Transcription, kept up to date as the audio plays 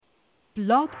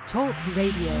Blog Talk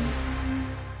Radio.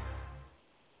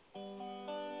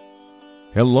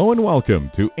 Hello and welcome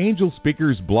to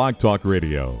Angelspeakers Blog Talk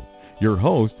Radio. Your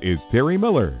host is Terry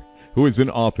Miller, who is an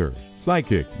author,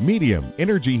 psychic, medium,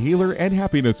 energy healer, and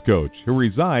happiness coach who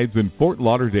resides in Fort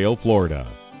Lauderdale, Florida.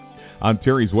 On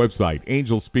Terry's website,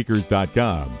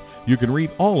 angelspeakers.com, you can read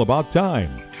all about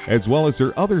time, as well as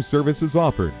her other services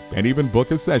offered, and even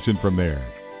book a session from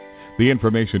there. The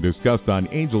information discussed on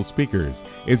Angel Speakers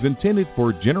is intended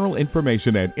for general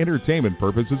information and entertainment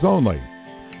purposes only.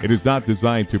 It is not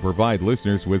designed to provide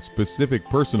listeners with specific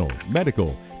personal,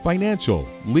 medical, financial,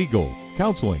 legal,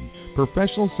 counseling,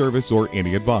 professional service, or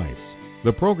any advice.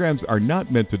 The programs are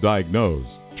not meant to diagnose,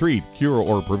 treat, cure,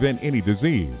 or prevent any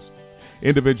disease.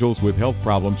 Individuals with health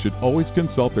problems should always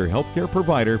consult their healthcare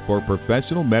provider for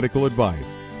professional medical advice,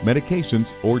 medications,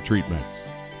 or treatments.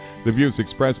 The views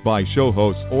expressed by show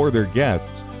hosts or their guests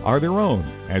are their own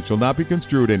and shall not be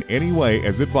construed in any way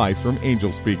as advice from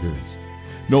Angel Speakers.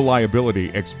 No liability,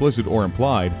 explicit or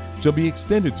implied, shall be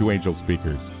extended to Angel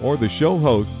Speakers or the show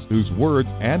hosts whose words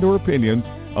and or opinions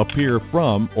appear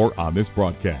from or on this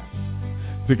broadcast.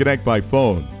 To connect by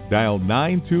phone, dial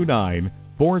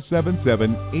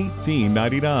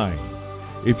 929-477-1899.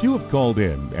 If you have called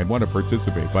in and want to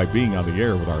participate by being on the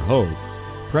air with our hosts,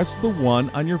 press the 1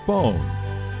 on your phone.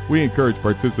 We encourage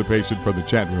participation from the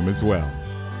chat room as well.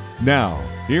 Now,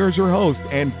 here's your host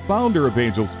and founder of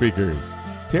Angel Speakers,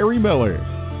 Terry Miller.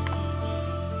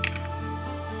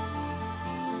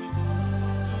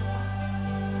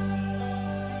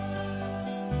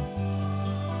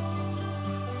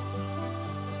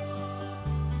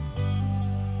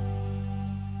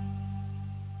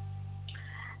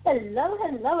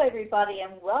 Hello, everybody,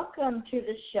 and welcome to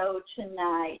the show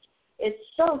tonight. It's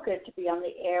so good to be on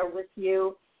the air with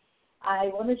you.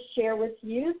 I want to share with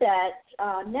you that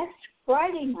next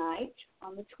Friday night,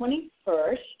 on the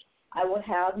 21st, I will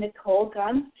have Nicole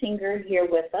Gonsinger here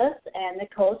with us, and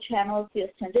Nicole channels the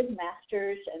Ascended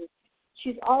Masters, and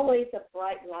she's always a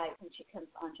bright light when she comes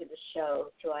onto the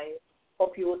show, so I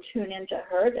hope you will tune in to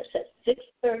her. That's at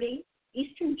 6:30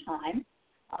 Eastern Time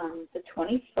on the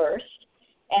 21st.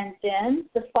 And then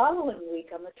the following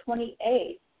week, on the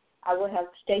 28th, I will have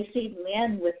Stacy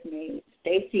Lynn with me.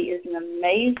 Stacy is an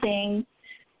amazing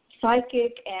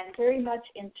psychic and very much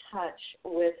in touch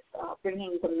with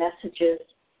bringing the messages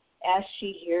as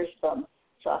she hears them.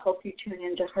 So I hope you tune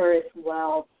into her as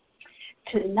well.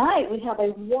 Tonight, we have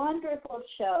a wonderful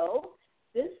show.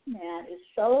 This man is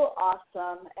so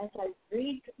awesome. As I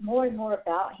read more and more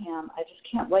about him, I just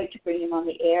can't wait to bring him on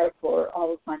the air for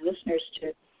all of my listeners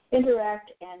to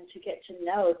interact and to get to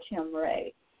know Tim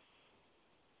Ray.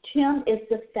 Tim is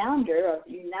the founder of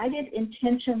United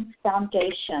Intentions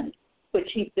Foundation, which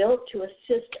he built to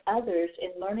assist others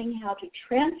in learning how to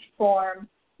transform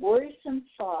worrisome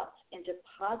thoughts into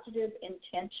positive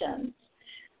intentions.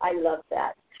 I love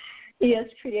that. He has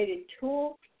created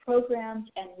tools, programs,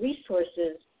 and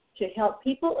resources to help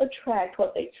people attract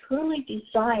what they truly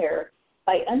desire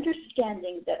by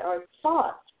understanding that our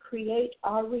thoughts create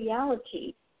our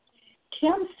reality.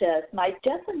 Tim says, my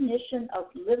definition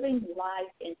of living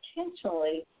life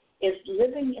intentionally is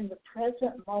living in the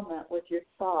present moment with your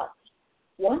thoughts.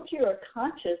 Once you are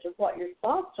conscious of what your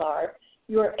thoughts are,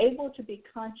 you are able to be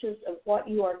conscious of what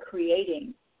you are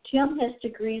creating. Tim has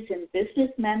degrees in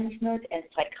business management and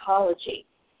psychology.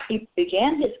 He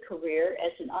began his career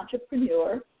as an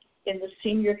entrepreneur in the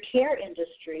senior care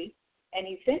industry and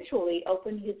eventually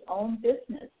opened his own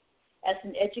business. As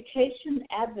an education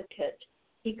advocate,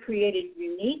 he created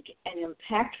unique and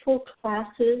impactful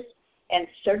classes and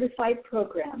certified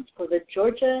programs for the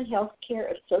Georgia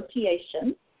Healthcare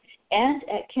Association and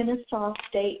at Kennesaw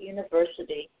State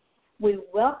University. We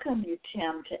welcome you,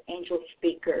 Tim, to Angel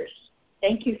Speakers.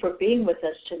 Thank you for being with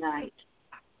us tonight.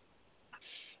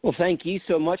 Well, thank you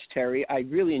so much, Terry. I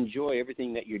really enjoy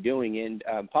everything that you're doing, and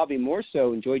probably more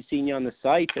so enjoyed seeing you on the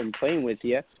site and playing with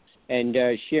you and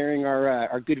sharing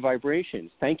our good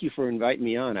vibrations. Thank you for inviting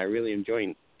me on. I really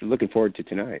enjoy looking forward to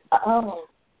tonight. Oh,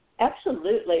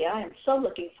 absolutely. I am so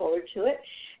looking forward to it.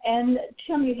 And,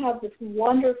 Tim, you have this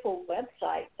wonderful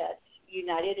website that's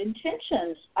United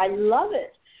Intentions. I love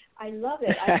it. I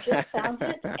just found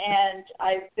it, and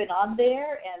I've been on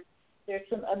there, and there's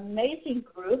some amazing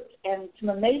groups and some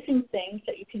amazing things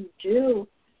that you can do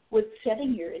with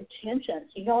setting your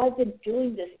intentions. You know, I've been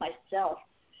doing this myself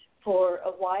for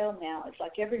a while now. It's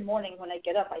like every morning when I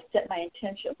get up, I set my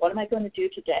intention. What am I going to do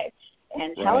today?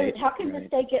 And Right, how can this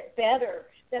day get better?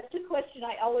 That's the question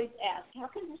I always ask. How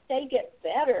can this day get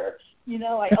better? You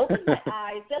know, I open my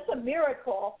eyes. That's a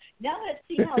miracle. Now let's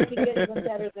see how it can get even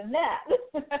better than that.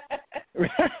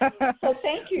 So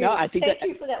thank you. No, thank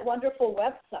you for that wonderful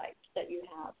website that you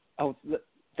have. Oh,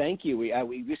 thank you.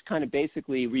 We just kind of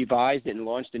basically revised it and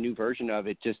launched a new version of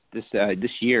it just this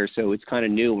year. So it's kind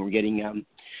of new. We're getting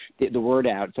the word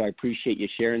out. So I appreciate you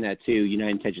sharing that too.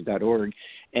 UnitedIntentions.org.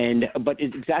 But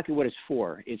it's exactly what it's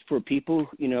for. It's for people,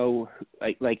 you know,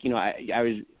 I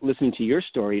was listening to your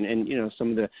story and you know, some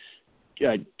of the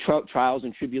trials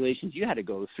and tribulations you had to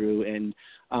go through,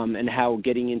 and how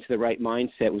getting into the right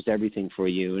mindset was everything for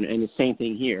you. And the same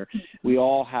thing here. We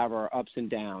all have our ups and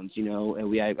downs, you know.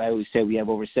 And I always say we have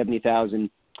over 70,000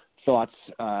 thoughts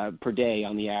per day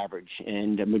on the average,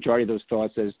 and the majority of those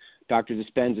thoughts, as Dr.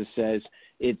 Dispenza says,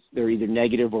 they're either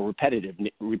negative or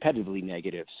repetitively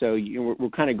negative. So we're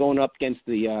kind of going up against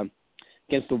the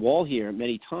wall here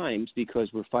many times because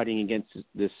we're fighting against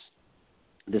this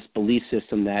belief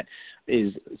system that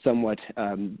is somewhat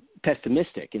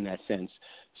pessimistic in that sense.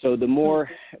 So the more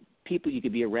people you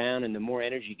could be around and the more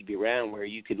energy you could be around where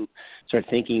you could start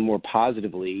thinking more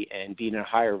positively and be in a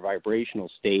higher vibrational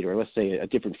state, or let's say a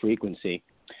different frequency,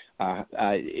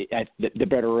 the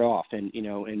better off. And, you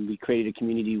know, and we created a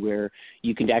community where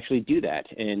you can actually do that.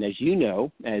 And as you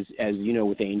know,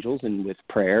 with angels and with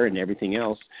prayer and everything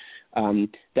else,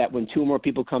 that when two or more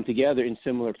people come together in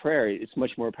similar prayer, it's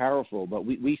much more powerful. But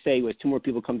we say as two more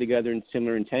people come together in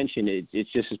similar intention,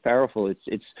 it's just as powerful.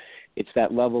 It's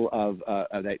that level of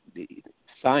that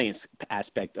science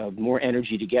aspect of more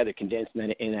energy together condensed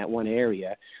in that one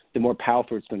area, the more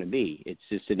powerful it's going to be. It's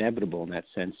just inevitable in that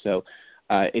sense. So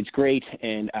it's great,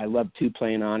 and I love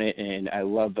playing on it, and I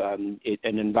love an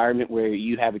environment where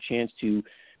you have a chance to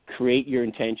create your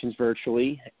intentions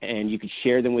virtually, and you could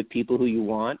share them with people who you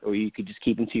want, or you could just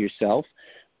keep them to yourself,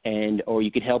 or you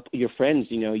could help your friends.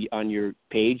 You know, on your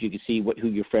page, you can see who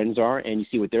your friends are, and you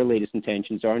see what their latest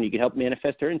intentions are, and you can help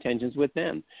manifest their intentions with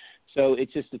them. So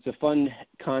it's a fun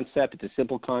concept. It's a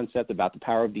simple concept about the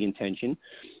power of the intention,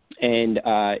 and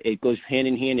it goes hand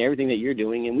in hand everything that you're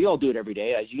doing, and we all do it every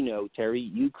day. As you know, Terry,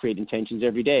 you create intentions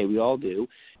every day. We all do,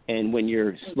 and when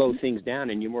you slow things down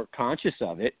and you're more conscious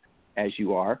of it, as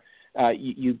you are,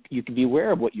 you can be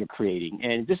aware of what you're creating.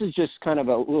 And this is just kind of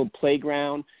a little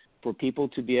playground for people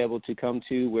to be able to come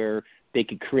to where they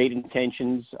could create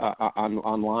intentions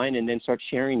online and then start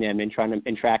sharing them and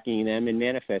tracking them and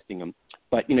manifesting them.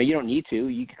 But, you know, you don't need to.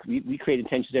 We create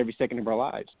intentions every second of our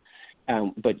lives.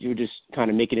 But you're just kind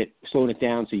of slowing it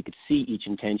down so you could see each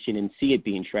intention and see it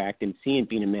being tracked and see it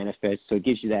being manifest. So it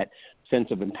gives you that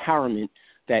sense of empowerment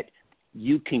that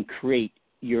you can create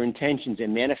your intentions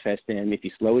and manifest them. If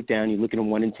you slow it down, you look at them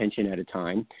one intention at a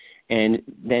time, and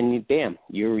then bam,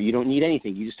 you don't need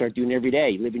anything. You just start doing it every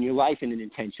day, living your life in an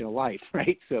intentional life,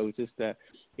 right? So it's just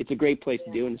it's a great place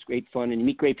to do, and it's great fun, and you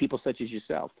meet great people such as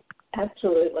yourself.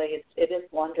 Absolutely, it is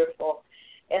wonderful,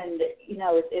 and you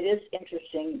know it is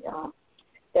interesting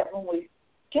that when we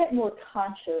get more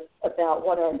conscious about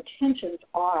what our intentions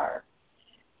are,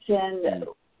 then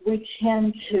we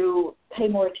tend to pay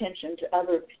more attention to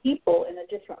other people in a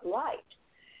different light.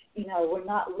 You know, we're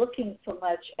not looking so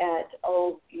much at,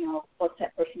 what's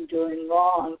that person doing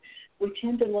wrong. We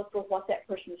tend to look for what that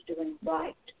person's doing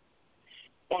right.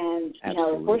 And, you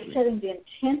know, if we're setting the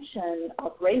intention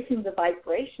of raising the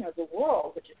vibration of the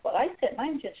world, which is what I set my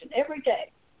intention every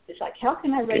day. It's like, how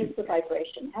can I raise the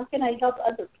vibration? How can I help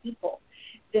other people?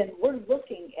 Then we're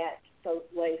looking at those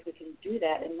ways we can do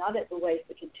that and not at the ways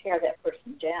we can tear that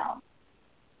person down.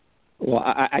 Well,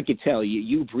 I could tell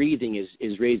you breathing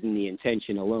is raising the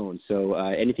intention alone. So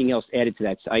anything else added to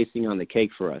that's icing on the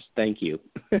cake for us. Thank you.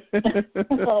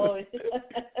 Oh,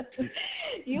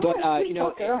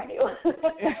 talker, aren't you?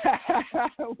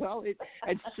 Well,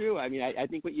 it's true. I mean, I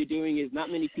think what you're doing is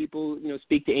not many people,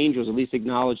 speak to angels, at least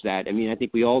acknowledge that. I mean, I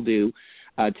think we all do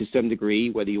to some degree,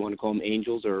 whether you want to call them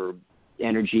angels or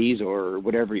energies or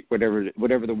whatever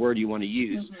the word you want to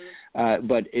use. Mm-hmm.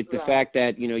 But it's the fact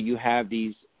that, you have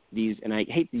these, and I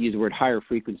hate to use the word higher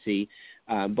frequency,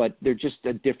 but they're just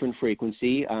a different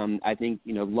frequency. I think,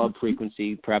 love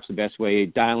frequency, perhaps the best way,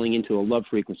 dialing into a love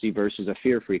frequency versus a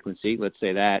fear frequency, let's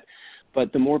say that.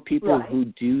 But the more people who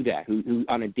do that, who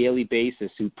on a daily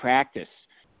basis, who practice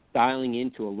dialing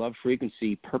into a love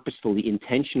frequency purposefully,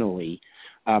 intentionally,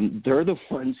 they're the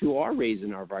ones who are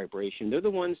raising our vibration. They're the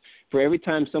ones, for every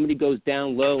time somebody goes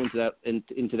down low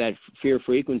into that fear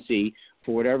frequency,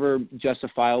 for whatever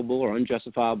justifiable or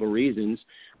unjustifiable reasons,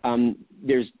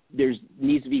 there's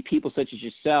needs to be people such as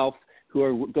yourself who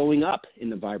are going up in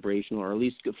the vibration, or at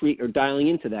least or dialing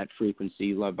into that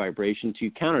frequency, love vibration, to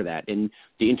counter that, and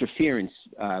the interference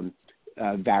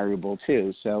variable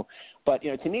too. So, but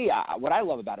to me, what I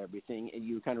love about everything, and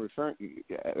you were kind of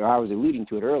or I was alluding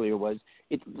to it earlier, was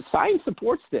science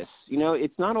supports this.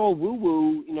 It's not all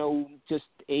woo-woo. Just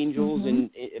angels and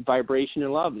vibration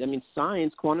and love. I mean,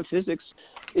 science, quantum physics,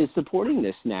 is supporting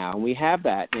this now, and we have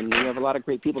that, and we have a lot of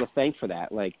great people to thank for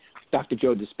that, like Dr.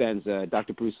 Joe Dispenza,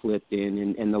 Dr. Bruce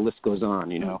Lipton, and the list goes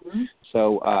on.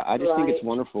 So I just think it's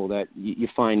wonderful that you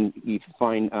find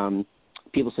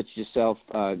people such as yourself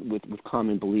with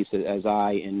common beliefs as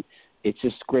I, and it's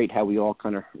just great how we all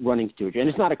kind of run into it. And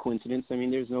it's not a coincidence. I mean,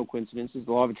 there's no coincidences.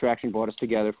 The law of attraction brought us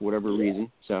together for whatever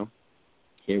reason. So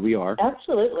here we are.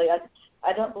 Absolutely.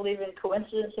 I don't believe in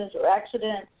coincidences or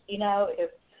accidents.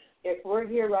 If we're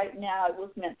here right now, it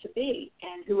was meant to be.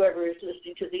 And whoever is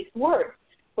listening to these words,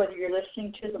 whether you're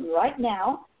listening to them right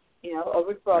now,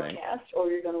 over broadcast, or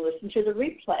you're going to listen to the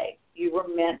replay, you were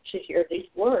meant to hear these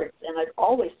words. And I've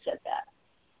always said that.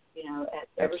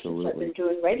 Ever since I've been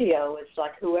doing radio, it's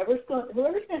like whoever's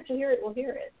meant to hear it will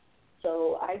hear it.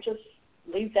 So I just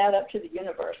leave that up to the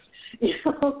universe, and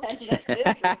let it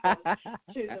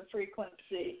to the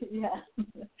frequency. Yeah.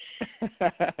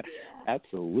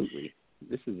 Absolutely.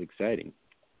 This is exciting.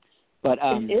 But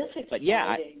it is exciting. But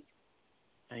yeah,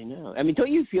 I know. I mean,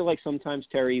 don't you feel like sometimes,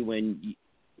 Terry, when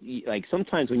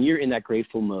sometimes when you're in that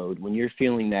grateful mode, when you're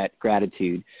feeling that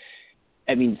gratitude,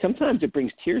 I mean, sometimes it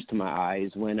brings tears to my eyes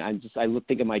when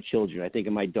think of my children, I think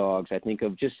of my dogs, I think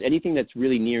of just anything that's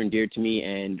really near and dear to me,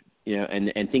 and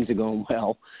and things are going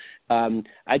well.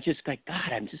 I just like,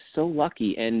 God, I'm just so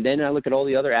lucky. And then I look at all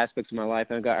the other aspects of my life,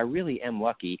 and I go, I really am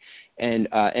lucky. And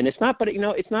it's not, but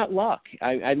it's not luck.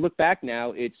 I look back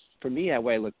now. It's for me, the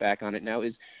way I look back on it now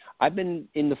is I've been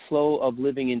in the flow of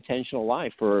living intentional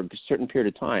life for a certain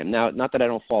period of time. Now, not that I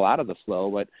don't fall out of the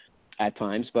flow, but at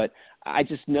times, but I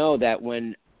just know that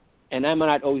and I might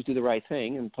not always do the right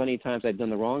thing, and plenty of times I've done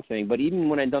the wrong thing, but even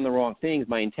when I've done the wrong things,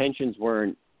 my intentions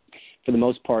weren't, for the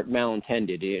most part,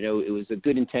 malintended. It was a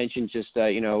good intention, just,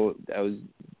 didn't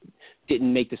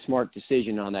make the smart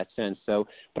decision on that sense. So,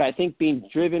 but I think being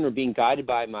driven or being guided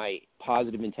by my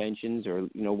positive intentions, or,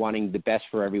 wanting the best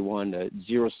for everyone,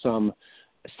 zero-sum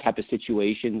type of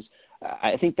situations,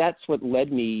 I think that's what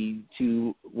led me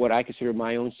to what I consider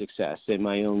my own success and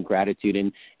my own gratitude.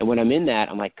 And when I'm in that,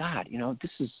 I'm like, God,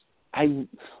 I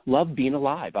love being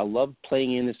alive. I love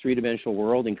playing in this three-dimensional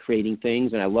world and creating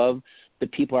things, and I love the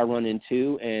people I run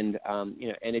into, and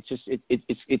and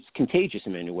it's contagious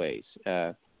in many ways.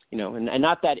 And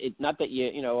not that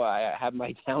I have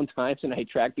my down times and I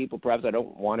attract people perhaps I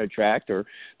don't want to attract, or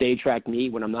they attract me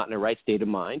when I'm not in the right state of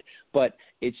mind. But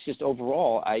it's just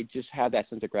overall, I just have that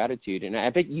sense of gratitude, and I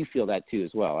bet you feel that too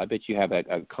as well. I bet you have a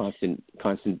constant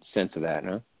sense of that,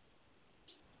 huh?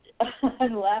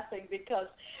 I'm laughing because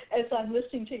as I'm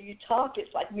listening to you talk,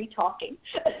 it's like me talking.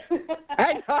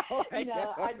 I know. I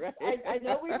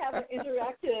know we haven't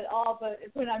interacted at all, but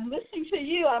when I'm listening to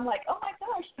you, I'm like, oh my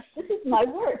gosh, this is my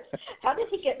words. How did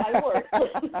he get my words?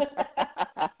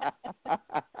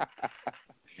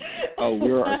 Oh,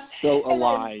 we are so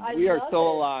aligned. We are so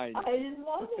aligned. I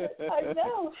love it. I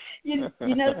know.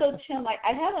 So Tim,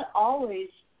 I haven't always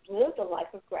lived a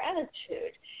life of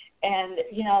gratitude. And,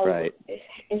 right.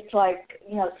 It's like,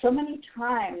 so many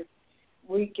times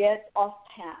we get off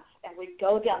path and we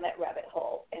go down that rabbit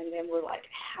hole, and then we're like,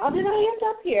 how did I end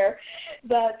up here?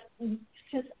 But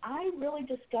since I really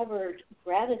discovered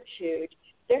gratitude,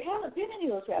 there haven't been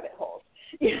any of those rabbit holes.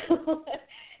 And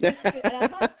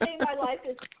I'm not saying my life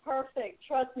is perfect.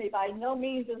 Trust me, by no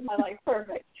means is my life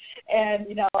perfect. And,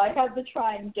 I have the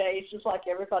trying days just like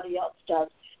everybody else does.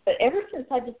 But ever since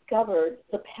I discovered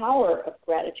the power of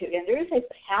gratitude, and there is a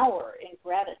power in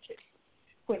gratitude,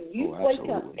 when you wake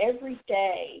up every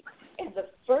day and the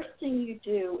first thing you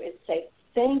do is say,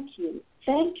 thank you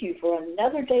for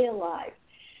another day alive.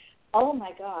 Oh,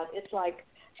 my God, it's like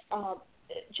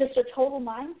just a total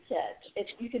mindset.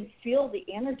 You can feel the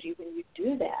energy when you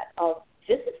do that of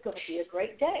this is going to be a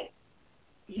great day.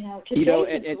 Today's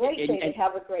a great day to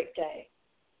have a great day.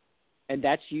 And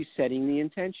that's you setting the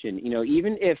intention.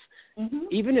 Even if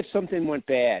something went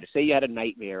bad, say you had a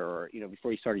nightmare, or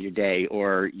before you started your day,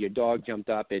 or your dog jumped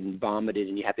up and vomited,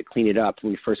 and you have to clean it up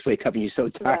when you first wake up and you're so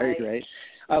tired, right?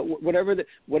 Whatever the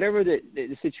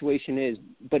situation is,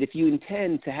 but if you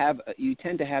tend to have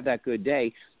that good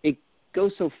day, it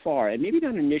goes so far, and maybe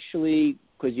not initially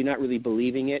because you're not really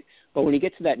believing it, but when you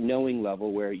get to that knowing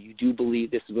level where you do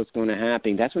believe this is what's going to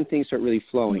happen, that's when things start really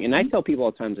flowing. And I tell people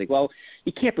all the time, like, well,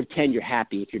 you can't pretend you're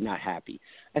happy if you're not happy.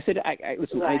 I said,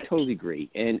 listen. Right. I totally agree,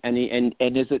 and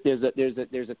there's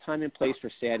a time and place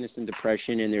for sadness and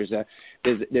depression, and there's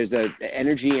a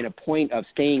energy and a point of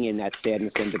staying in that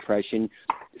sadness and depression,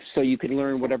 so you can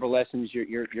learn whatever lessons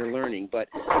you're learning. But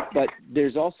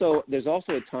there's also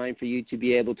a time for you to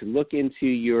be able to look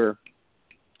into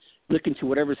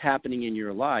whatever's happening in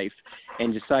your life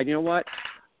and decide, you know what,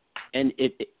 and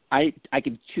I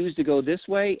could choose to go this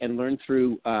way and learn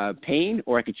through pain,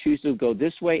 or I could choose to go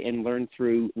this way and learn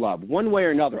through love. One way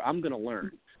or another, I'm going to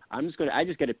learn. I just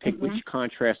got to pick which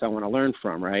contrast I want to learn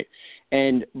from, right?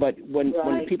 But when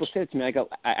people say it to me,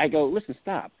 I go, listen,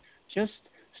 stop. Just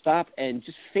stop and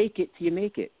just fake it till you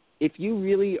make it. If you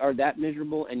really are that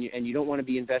miserable and you don't want to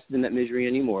be invested in that misery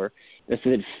anymore,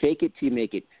 then fake it till you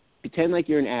make it. Pretend like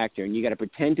you're an actor, and you got to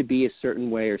pretend to be a certain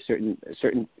way or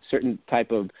certain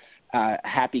type of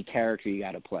happy character you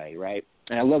got to play, right?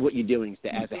 And I love what you're doing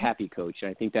as a happy coach.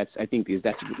 And I think that's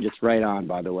just right on,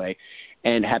 by the way.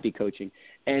 And happy coaching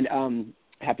and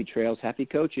happy trails, happy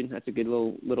coaching. That's a good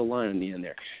little line on the end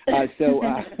there. So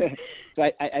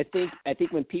I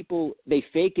think when people they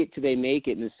fake it till they make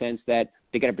it, in the sense that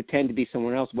they got to pretend to be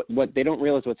someone else. What they don't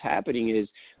realize what's happening is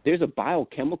there's a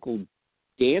biochemical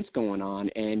dance going on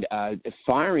and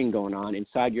firing going on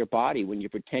inside your body when you're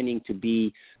pretending to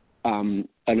be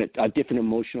a different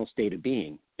emotional state of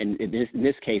being, and in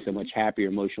this case, a much happier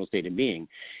emotional state of being.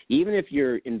 Even if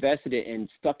you're invested in and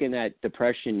stuck in that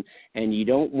depression, and you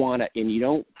don't want to, and you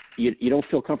don't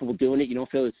feel comfortable doing it, you don't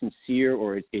feel it's sincere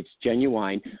or it's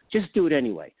genuine, just do it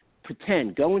anyway.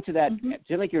 Pretend, go into that,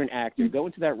 just like you're an actor, go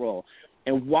into that role,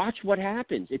 and watch what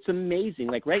happens. It's amazing.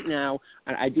 Like right now,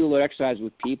 I do a little exercise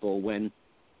with people when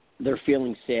they're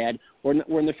feeling sad or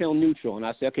when they're feeling neutral, and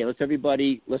I say, okay, let's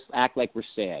act like we're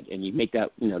sad, and you make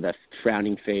that that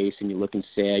frowning face, and you're looking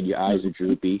sad, your eyes are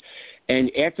droopy,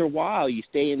 and after a while, you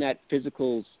stay in that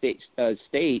physical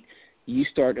state, you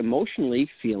start emotionally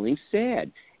feeling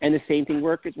sad, and the same thing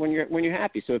works when you're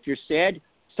happy. So if you're sad,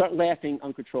 start laughing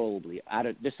uncontrollably out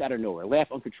of nowhere, laugh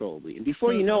uncontrollably, and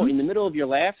before you know, in the middle of your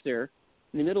laughter,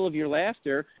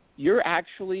 you're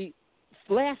actually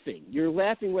laughing. You're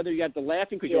laughing whether you got the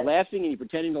laughing because you're laughing and you're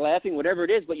pretending to laughing, whatever it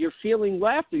is, but you're feeling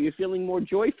laughter. You're feeling more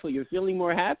joyful. You're feeling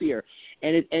more happier,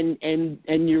 and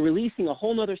you're releasing a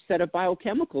whole other set of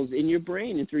biochemicals in your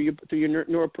brain and through your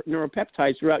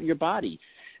neuropeptides throughout your body.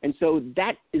 And so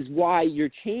that is why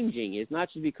you're changing. It's not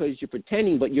just because you're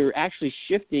pretending, but you're actually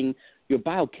shifting your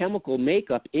biochemical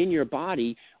makeup in your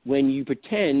body when you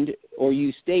pretend or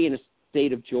you stay in a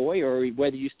state of joy, or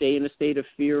whether you stay in a state of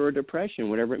fear or depression,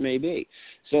 whatever it may be.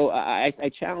 So I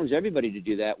challenge everybody to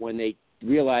do that when they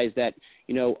realize that,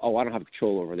 I don't have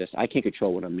control over this. I can't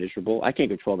control when I'm miserable. I can't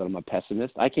control that I'm a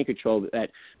pessimist. I can't control that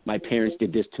my parents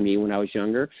did this to me when I was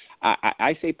younger.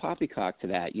 I say poppycock to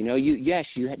that. You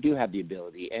do have the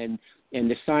ability, and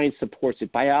the science supports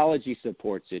it. Biology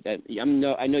supports it.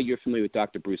 I know you're familiar with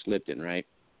Dr. Bruce Lipton, right?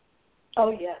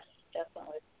 Oh, yes,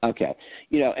 definitely. Okay,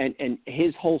 and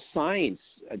his whole science,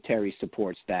 Terry,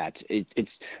 supports that.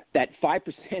 It's that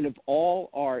 5% of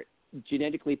all our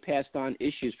genetically passed on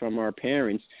issues from our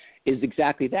parents is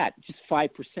exactly that, just 5%.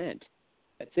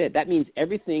 That's it. That means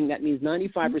everything. That means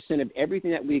 95% of everything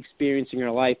that we experience in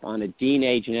our life on a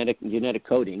DNA genetic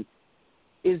coding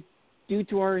is due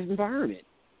to our environment.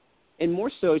 And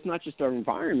more so, it's not just our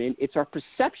environment; it's our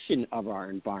perception of our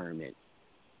environment.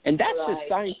 And that's a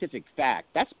scientific fact.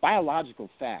 That's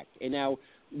biological fact. And now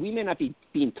we may not be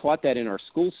being taught that in our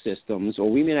school systems,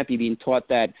 or we may not be being taught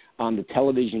that on the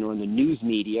television or in the news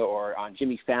media or on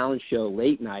Jimmy Fallon's show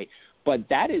late night, but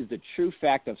that is the true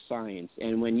fact of science.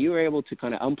 And when you're able to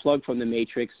kind of unplug from the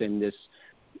matrix and this,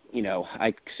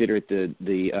 I consider it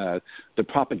the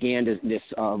propagandiness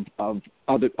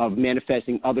of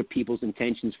manifesting other people's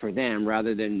intentions for them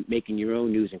rather than making your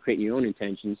own news and creating your own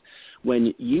intentions.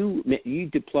 When you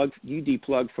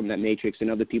deplug from that matrix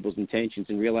and other people's intentions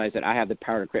and realize that I have the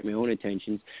power to create my own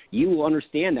intentions, you will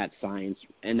understand that science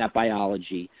and that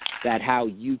biology, that how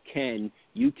you can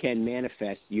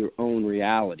manifest your own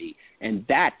reality. And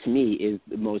that, to me, is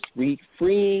the most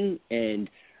freeing and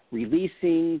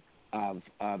releasing of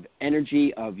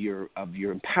energy, of your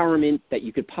empowerment that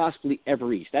you could possibly ever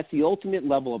reach. That's the ultimate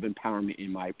level of empowerment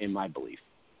in my belief.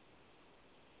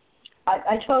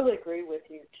 I totally agree with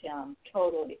you, Tim,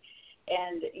 totally.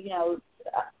 And,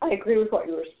 I agree with what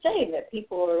you were saying, that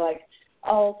people are like,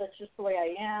 oh, that's just the way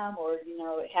I am, or,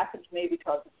 it happened to me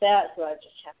because of that, so I just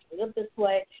have to live this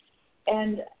way.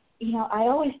 And, I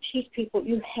always teach people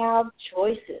you have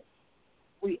choices.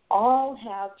 We all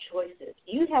have choices.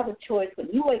 You have a choice when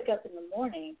you wake up in the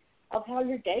morning of how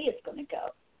your day is going to go.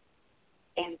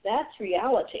 And that's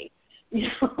reality.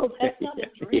 That's not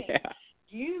a dream.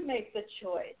 You make the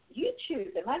choice. You choose.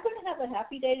 Am I going to have a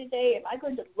happy day today? Am I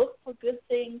going to look for good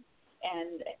things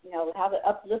and, have an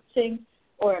uplifting?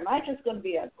 Or am I just going to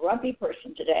be a grumpy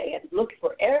person today and look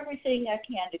for everything I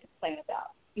can to complain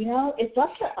about? It's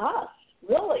up to us,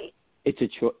 really. It's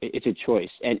a choice.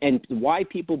 And why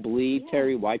people believe,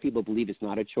 Terry, why people believe it's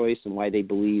not a choice and why they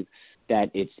believe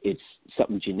that it's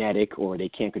something genetic or they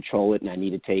can't control it and I need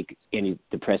to take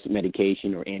antidepressant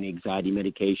medication or anti-anxiety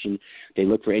medication. They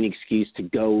look for any excuse to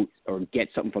go or get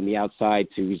something from the outside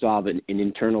to resolve an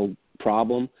internal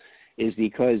problem is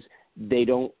because they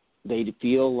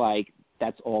feel like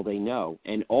that's all they know.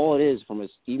 And all it is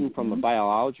even from a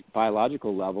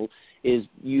biological level is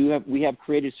we have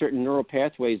created certain neural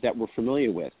pathways that we're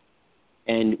familiar with.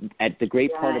 And the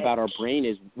great part about our brain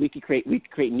is we could create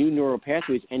new neural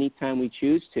pathways anytime we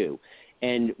choose to.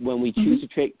 And when we choose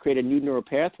to create a new neural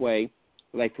pathway,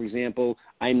 like for example,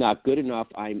 I'm not good enough,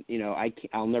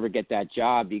 I'll never get that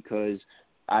job because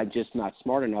I'm just not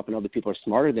smart enough and other people are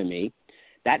smarter than me.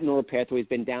 That neural pathway has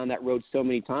been down that road so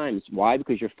many times. Why?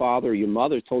 Because your father or your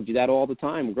mother told you that all the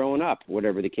time growing up,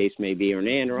 whatever the case may be, or an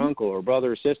aunt or uncle or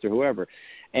brother or sister, whoever.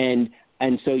 And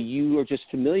so you are just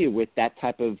familiar with that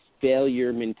type of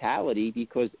failure mentality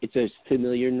because it's a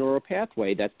familiar neural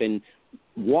pathway that's been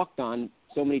walked on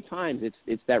so many times.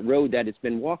 It's that road that it's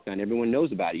been walked on. Everyone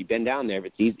knows about it. You've been down there.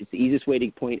 It's the easiest way to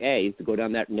point A is to go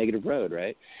down that negative road,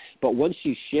 right? But once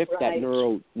you shift that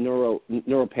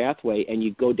neural pathway and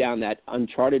you go down that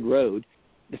uncharted road,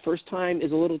 the first time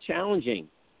is a little challenging.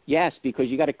 Yes, because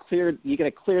you got to clear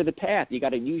the path. You got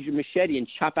to use your machete and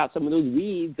chop out some of those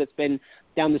weeds that's been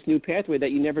down this new pathway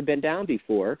that you've never been down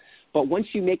before. But once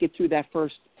you make it through that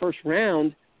first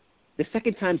round, the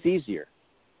second time's easier.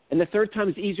 And the third time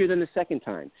is easier than the second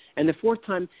time. And the fourth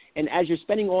time, and as you're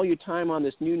spending all your time on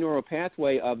this new neural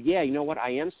pathway of, you know what,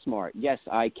 I am smart. Yes,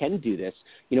 I can do this.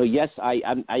 Yes, I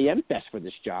am best for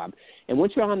this job. And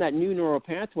once you're on that new neural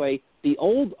pathway, the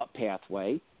old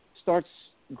pathway starts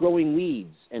growing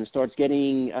weeds and starts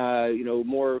getting,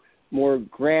 more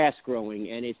grass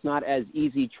growing. And it's not as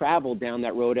easy travel down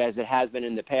that road as it has been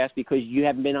in the past because you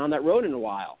haven't been on that road in a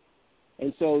while.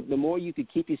 And so the more you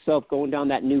could keep yourself going down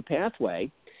that new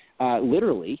pathway,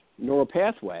 literally, neural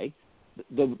pathway,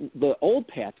 the old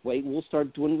pathway will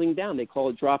start dwindling down. They call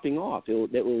it dropping off.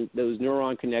 Those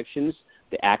neuron connections,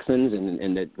 the axons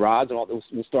and the rods and all those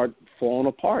will start falling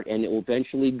apart, and it will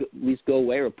eventually at least go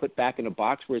away or put back in a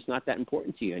box where it's not that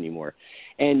important to you anymore.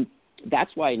 And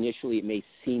that's why initially it may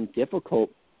seem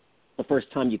difficult the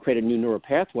first time you create a new neural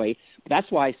pathway. But that's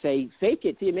why I say fake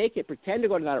it till you make it. Pretend to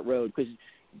go down that road because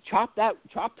chop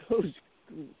those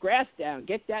grass down,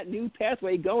 get that new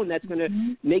pathway going that's going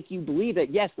to make you believe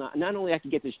that, yes, not only I can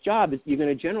get this job, you're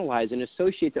going to generalize and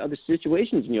associate to other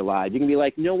situations in your life. You can be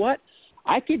like, you know what,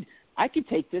 I could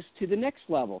take this to the next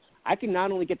level. I can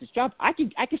not only get this job, I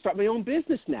can start my own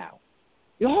business now.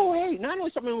 Oh, hey, not only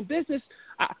start my own business,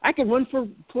 I can run for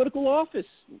political office.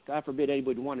 God forbid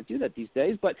anybody would want to do that these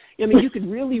days. But you could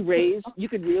really raise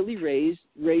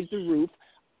the roof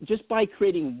just by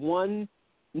creating one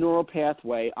neural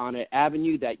pathway on an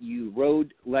avenue that you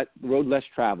rode less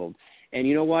traveled. And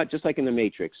you know what? Just like in the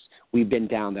Matrix, we've been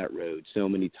down that road so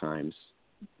many times.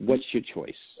 What's your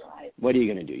choice? Right. What are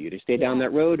you going to do? You going to stay down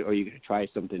that road, or are you going to try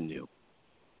something new?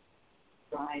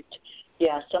 Right.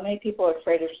 Yeah, so many people are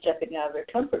afraid of stepping out of their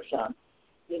comfort zone.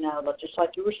 But just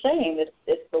like you were saying,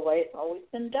 it's the way it's always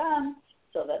been done,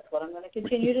 so that's what I'm going to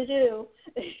continue to do.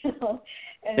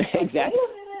 And it's like, exactly.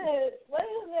 Wait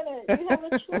a minute, you have a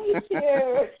choice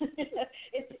here.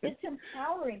 It's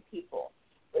empowering people.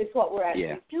 It's what we're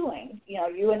actually doing.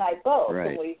 You and I both.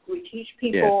 Right. When we teach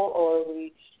people or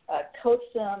we coach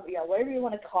them, whatever you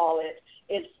want to call it,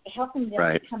 it's helping them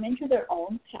to come into their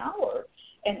own power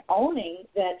and owning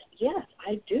that, yes,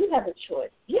 I do have a choice.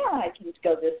 Yeah, I can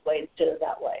go this way instead of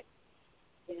that way.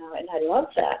 And I love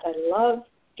that. I love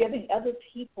giving other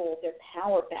people their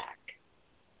power back.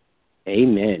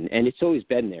 Amen. And it's always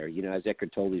been there. As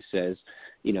Eckhart Tolle says,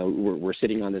 we're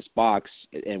sitting on this box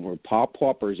and we're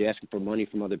paupers asking for money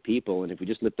from other people. And if we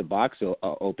just lift the box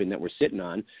open that we're sitting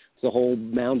on, there's a whole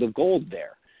mound of gold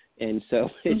there. And so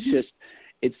it's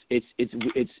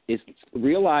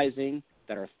realizing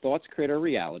that our thoughts create our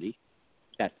reality,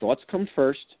 that thoughts come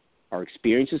first, our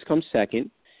experiences come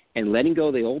second, and letting go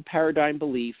of the old paradigm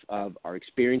belief of our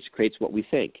experience creates what we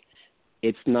think.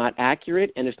 It's not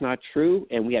accurate and it's not true,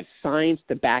 and we have science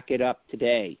to back it up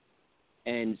today.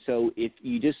 And so if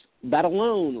you just, that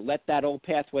alone, let that old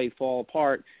pathway fall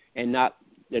apart and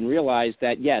realize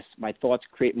that, yes, my thoughts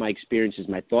create my experiences,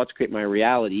 my thoughts create my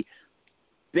reality,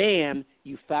 bam,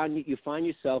 you find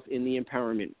yourself in the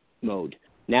empowerment mode.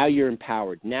 Now you're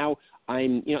empowered. Now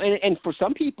I'm, and for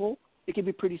some people, it can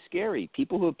be pretty scary.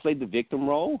 People who have played the victim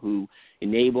role, who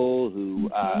enable, who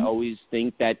always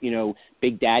think that,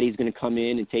 Big Daddy's going to come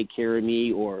in and take care of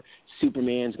me, or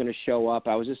Superman's going to show up.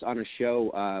 I was just on a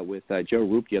show with Joe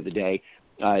Roop the other day,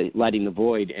 Lighting the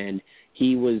Void, and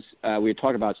he was. We were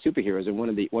talking about superheroes, and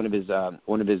one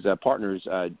of his partners,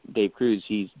 Dave Cruz,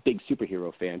 he's a big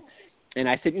superhero fan. And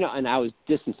I said, and I was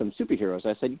dissing some superheroes.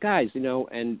 I said, guys,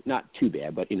 and not too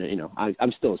bad, but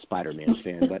I'm still a Spider-Man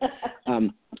fan. But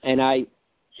and I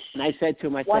said to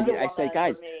him, I said,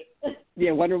 guys,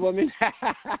 yeah, Wonder Woman.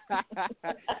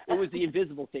 It was the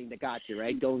invisible thing that got you,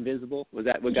 right? Go invisible. Was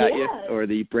that what got you, or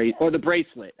the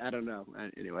bracelet? I don't know.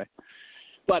 Anyway,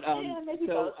 but maybe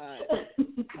so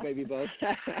both. Maybe both.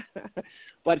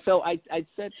 But so I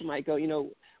said to him, I go,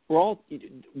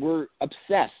 we're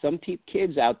obsessed. Some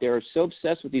kids out there are so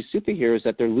obsessed with these superheroes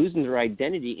that they're losing their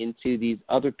identity into these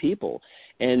other people,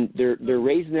 and they're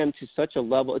raising them to such a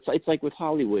level. It's like with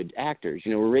Hollywood actors.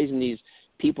 We're raising these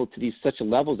people to these such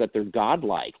levels that they're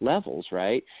godlike levels,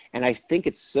 right? And I think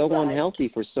it's so unhealthy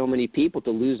for so many people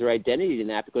to lose their identity in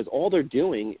that, because all they're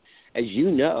doing, as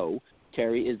you know,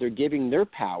 Terry, is they're giving their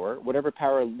power, whatever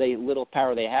little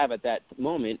power they have at that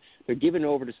moment, they're giving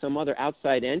over to some other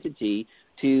outside entity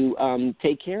to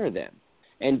take care of them.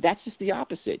 And that's just the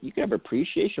opposite. You can have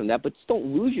appreciation on that, but just don't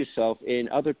lose yourself in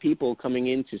other people coming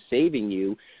in to saving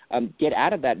you. Get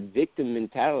out of that victim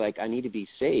mentality, like, I need to be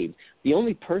saved. The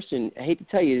only person, I hate to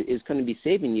tell you, is going to be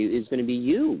saving you is going to be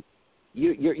you.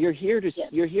 You're here to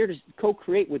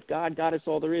co-create with God, Goddess,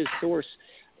 all there is, Source,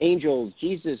 angels,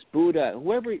 Jesus, Buddha,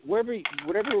 whatever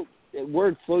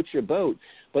word floats your boat.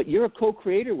 But you're a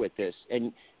co-creator with this,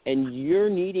 and we're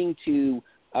needing to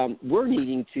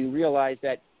realize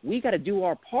that we got to do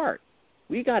our part.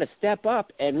 We got to step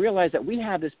up and realize that we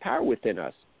have this power within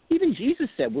us. Even Jesus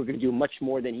said we're going to do much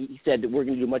more than he said that we're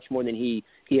going to do much more than he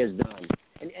has done.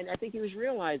 And I think he was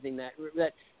realizing that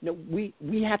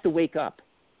we have to wake up.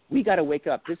 We got to wake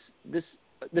up.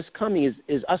 This coming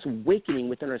is us awakening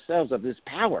within ourselves of this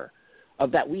power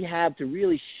of that we have to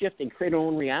really shift and create our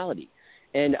own reality.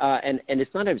 And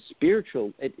it's not a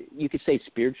spiritual, you could say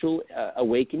spiritual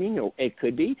awakening, or it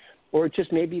could be, or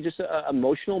just maybe just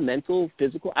emotional, mental,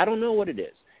 physical. I don't know what it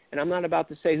is. And I'm not about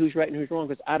to say who's right and who's wrong,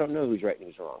 because I don't know who's right and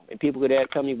who's wrong. And people could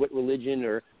tell me what religion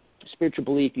or spiritual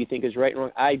belief you think is right and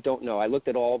wrong. I don't know. I looked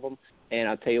at all of them, and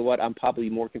I'll tell you what, I'm probably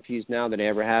more confused now than I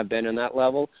ever have been on that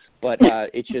level. But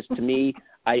it's just, to me,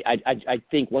 I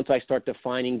think once I start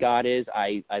defining God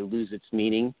I lose its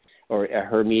meaning, or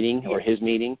her meaning, or his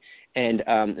meaning. And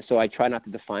so I try not to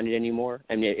define it anymore.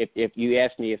 I mean, if you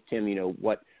ask me, Tim,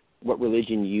 what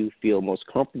religion you feel most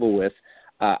comfortable with,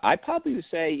 I probably would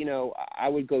say, I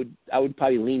would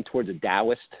probably lean towards a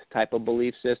Taoist type of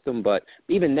belief system. But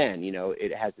even then,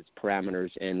 it has its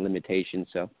parameters and limitations.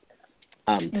 So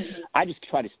I just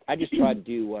try to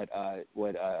do what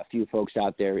a few folks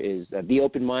out there is be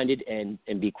open-minded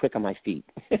and be quick on my feet.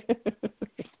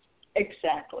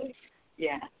 Exactly.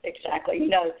 Yeah, exactly.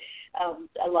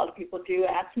 A lot of people do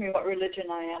ask me what religion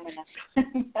I am,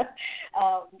 and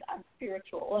I'm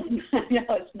spiritual. And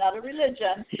it's not a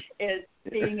religion. It's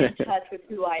being in touch with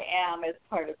who I am as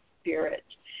part of spirit.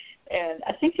 And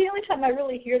I think the only time I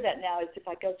really hear that now is if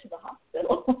I go to the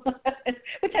hospital,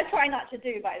 which I try not to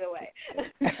do, by the way.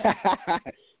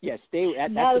 Yes,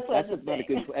 that's not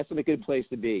a good place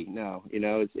to be. No,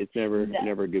 it's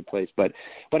never a good place. But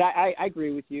I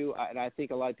agree with you, and I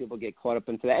think a lot of people get caught up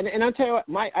into that. And I'll tell you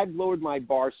what, I've lowered my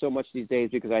bar so much these days,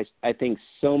 because I think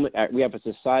we have a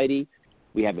society,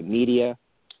 we have a media,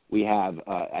 we have,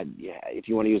 if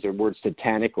you want to use the word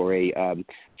satanic, or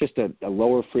just a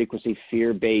lower frequency,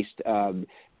 fear-based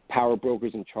power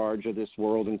brokers in charge of this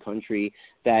world and country,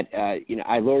 that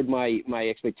I lowered my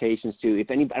expectations to,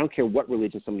 I don't care what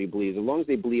religion somebody believes, as long as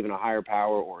they believe in a higher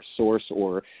power or source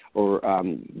or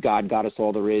God, Goddess,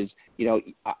 all there is,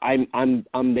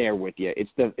 I'm there with you.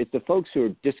 It's the folks who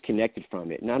are disconnected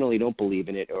from it, not only don't believe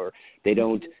in it, or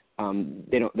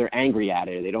they're angry at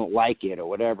it, or they don't like it, or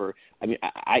whatever. I mean,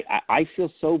 I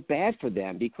feel so bad for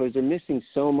them, because they're missing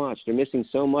so much. They're missing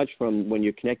so much from when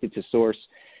you're connected to source.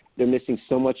 They're missing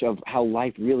so much of how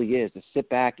life really is, to sit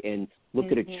back and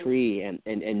look at a tree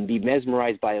and be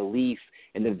mesmerized by a leaf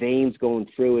and the veins going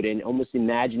through it, and almost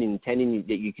imagining, intending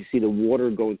that you can see the water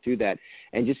going through that,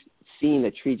 and just seeing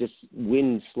the tree, just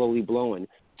wind slowly blowing,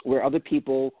 where other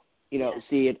people,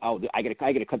 see it, I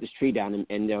gotta cut this tree down,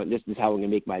 and this is how I'm gonna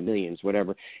make my millions,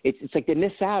 whatever. It's like they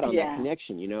miss out on that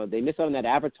connection, They miss out on that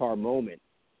avatar moment,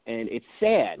 and it's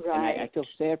sad, right. And I feel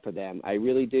sad for them. I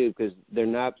really do, because they're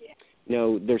not,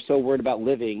 they're so worried about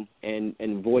living and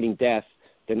avoiding death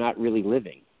they're not really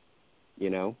living, you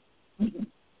know? Mm-hmm.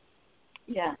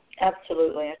 Yeah,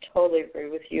 absolutely. I totally agree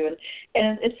with you.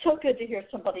 And it's so good to hear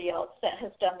somebody else that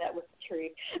has done that with the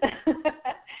tree.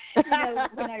 You know,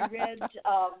 when I read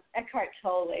Eckhart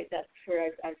Tolle, that's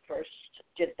where I first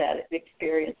did that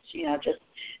experience, you know, just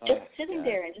sitting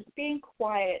there and just being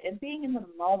quiet and being in the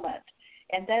moment.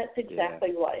 And that's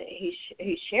exactly what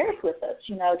he shares with us,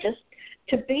 you know, just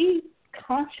to be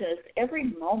conscious every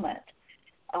moment.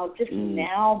 This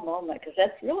now moment, because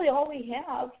that's really all we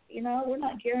have. You know, we're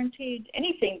not guaranteed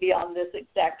anything beyond this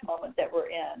exact moment that we're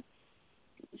in.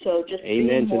 So just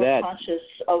being more conscious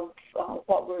of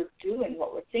what we're doing,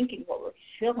 what we're thinking, what we're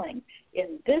feeling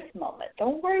in this moment.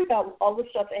 Don't worry about all the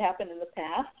stuff that happened in the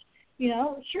past. You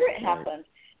know, sure it happened.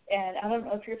 And I don't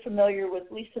know if you're familiar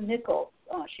with Lisa Nichols.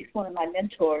 She's one of my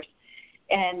mentors.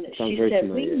 And she said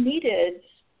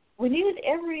we needed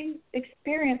every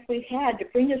experience we had to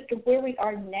bring us to where we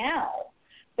are now.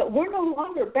 But we're no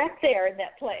longer back there in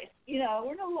that place. You know,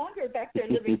 we're no longer back there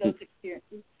living those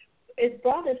experiences. It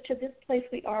brought us to this place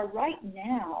we are right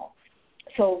now.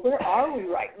 So where are we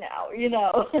right now, you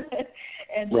know?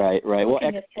 And right. Well,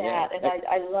 and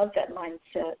I love that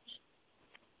mindset.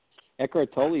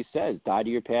 Eckhart Tolle says, die to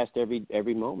your past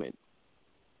every moment.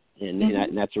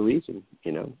 And that's a reason,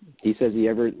 you know. He says he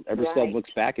ever seldom looks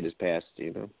back at his past,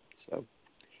 you know. So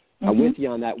I'm with you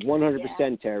on that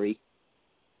 100%, Terry.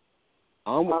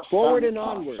 Forward and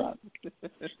onward.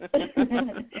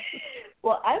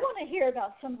 Well, I want to hear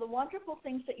about some of the wonderful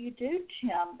things that you do,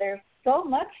 Tim. There's so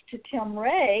much to Tim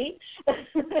Ray.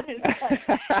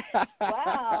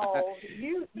 Wow,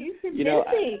 you've been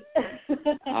busy.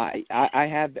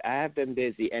 I have been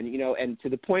busy, and you know, and to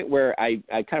the point where I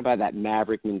kind of have that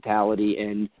maverick mentality,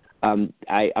 and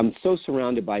I'm so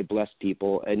surrounded by blessed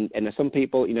people, and some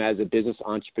people, you know, as a business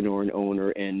entrepreneur and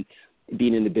owner, and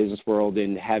being in the business world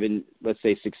and having, let's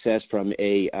say, success from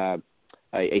a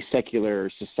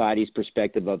secular society's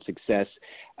perspective of success,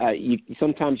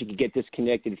 sometimes you can get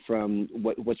disconnected from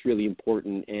what's really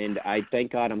important. And I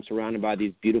thank God I'm surrounded by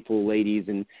these beautiful ladies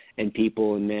and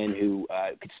people and men who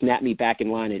could snap me back in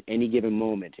line at any given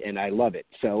moment, and I love it.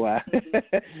 So,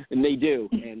 and they do.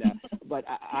 And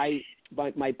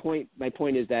but my point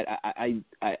is that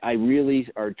I really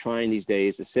are trying these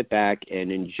days to sit back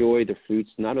and enjoy the fruits,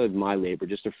 not of my labor,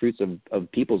 just the fruits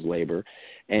of people's labor.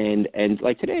 And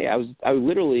like today, I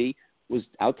literally was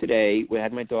out today. We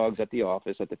had my dogs at the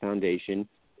office at the foundation.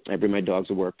 I bring my dogs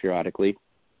to work periodically,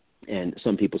 and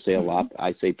some people say a lot.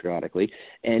 I say periodically.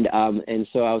 And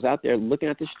so I was out there looking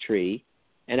at this tree,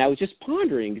 and I was just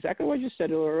pondering exactly what I just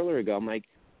said a little earlier ago. I'm like,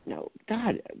 you know,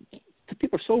 God,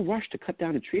 people are so rushed to cut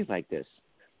down a tree like this.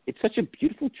 It's such a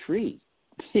beautiful tree.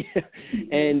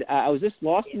 And I was just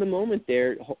lost in the moment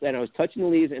there, and I was touching the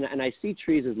leaves, and I see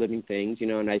trees as living things, you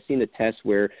know, and I've seen the tests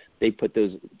where they put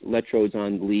those electrodes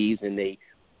on the leaves, and they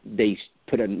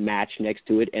put a match next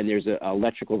to it, and there's an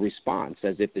electrical response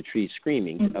as if the tree's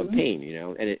screaming of pain, you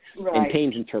know, and and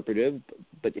pain's interpretive,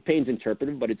 but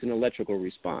it's an electrical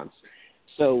response.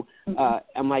 So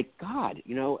I'm like, God,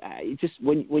 you know, just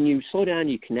when you slow down,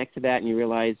 you connect to that, and you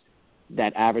realize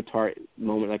that avatar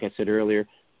moment, like I said earlier,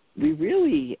 we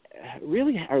really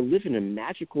are living in a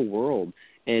magical world.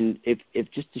 And if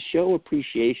just to show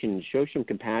appreciation, show some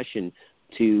compassion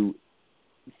to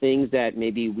things that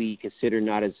maybe we consider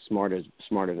not as smart as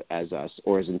us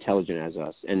or as intelligent as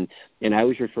us. And I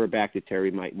always refer back to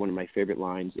Terry, one of my favorite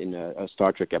lines in a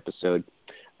Star Trek episode.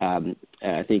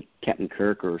 I think Captain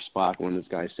Kirk or Spock, one of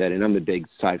those guys said, and I'm a big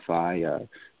sci-fi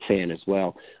fan as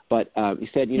well. But he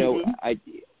said, you know,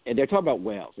 and they're talking about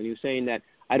whales, and he was saying that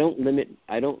I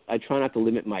try not to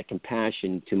limit my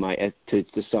compassion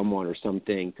to someone or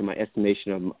something, to my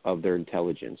estimation of their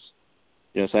intelligence.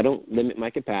 You know, so I don't limit my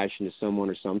compassion to someone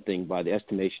or something by the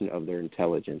estimation of their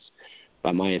intelligence,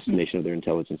 by my estimation of their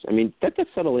intelligence. I mean, let that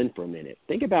settle in for a minute.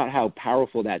 Think about how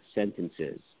powerful that sentence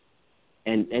is.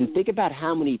 And think about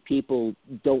how many people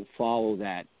don't follow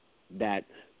that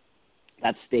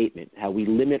statement, how we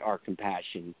limit our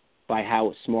compassion by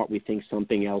how smart we think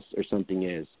something else or something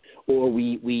is. Or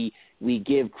we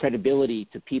give credibility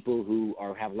to people who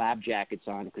have lab jackets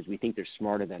on because we think they're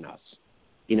smarter than us.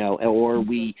 You know, or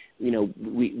we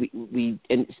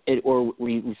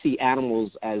see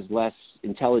animals as less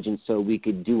intelligent, so we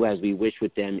could do as we wish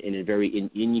with them in a very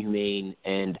inhumane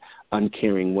and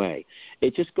uncaring way.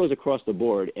 It just goes across the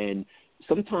board, and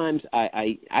sometimes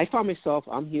I find myself,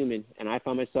 I'm human, and I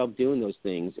find myself doing those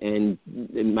things, and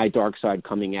my dark side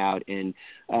coming out, and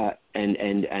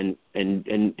getting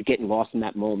lost in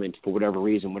that moment for whatever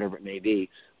reason, whatever it may be.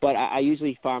 But I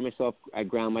usually find myself, I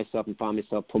ground myself and find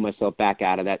myself, pull myself back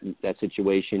out of that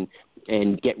situation,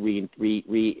 and get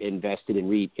reinvested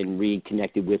and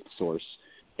reconnected with Source.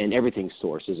 And everything's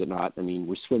Source, is it not? I mean,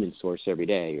 we're swimming Source every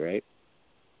day, right?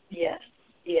 Yes,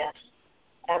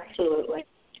 absolutely.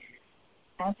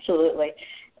 Absolutely.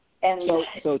 And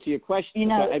so to your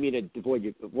question, I mean, to avoid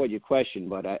your question,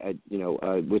 but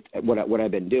with what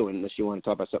I've been doing, unless you want to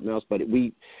talk about something else, but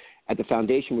we at the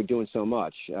foundation we're doing so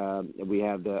much. We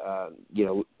have the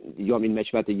you want me to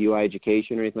mention about the UI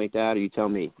education or anything like that, or you tell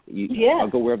me? I'll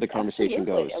go wherever the conversation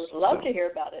goes. I would love to hear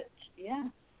about it. Yeah.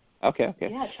 Okay.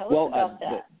 Yeah, tell us about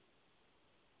that.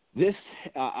 This,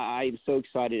 I'm so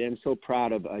excited and I'm so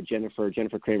proud of Jennifer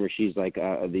Kramer. She's like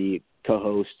the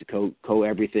co-host,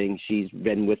 co-everything. She's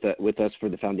been with us for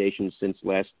the foundation since the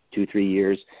last 2-3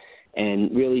 years,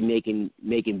 and really making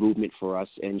movement for us.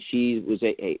 And she was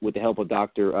with the help of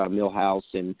Dr.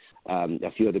 Milhouse and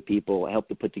a few other people, helped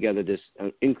to put together this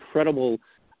incredible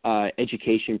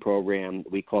education program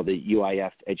we call the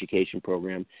UIF education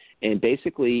program. And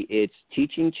basically, it's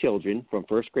teaching children from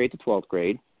first grade to 12th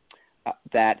grade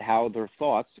that how their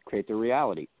thoughts create their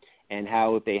reality, and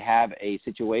how if they have a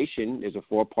situation, there's a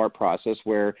 4-part process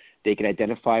where they can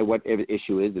identify what the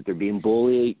issue is, that they're being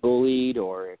bullied,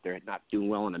 or if they're not doing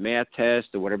well on a math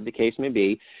test, or whatever the case may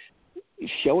be,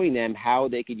 showing them how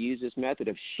they could use this method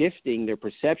of shifting their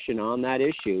perception on that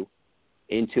issue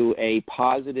into a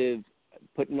positive,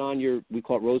 putting on we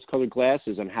call it rose-colored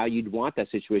glasses on how you'd want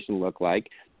that situation to look like,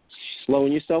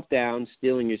 slowing yourself down,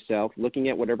 stilling yourself, looking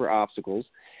at whatever obstacles,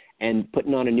 and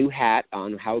putting on a new hat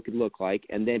on how it could look like,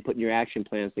 and then putting your action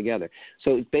plans together.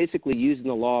 So it's basically using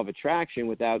the law of attraction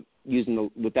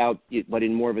but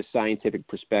in more of a scientific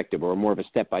perspective, or more of a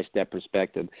step-by-step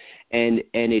perspective. And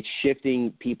it's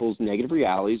shifting people's negative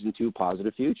realities into a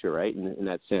positive future, right, in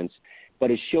that sense.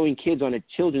 But it's showing kids on a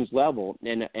children's level.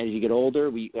 And as you get older,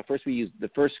 the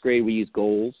first grade we use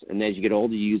goals, and as you get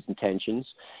older, you use intentions.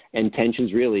 And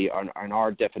intentions really, on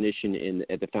our definition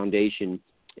at the foundation,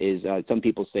 is some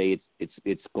people say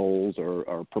it's goals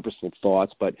or purposeful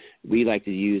thoughts, but we like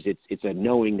to use it's a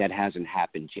knowing that hasn't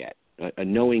happened yet. A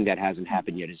knowing that hasn't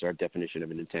happened yet is our definition of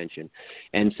an intention.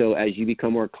 And so as you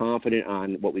become more confident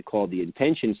on what we call the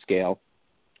intention scale,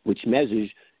 which measures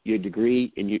your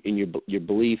degree and your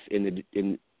belief in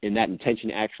that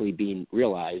intention actually being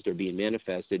realized or being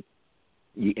manifested,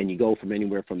 and you go from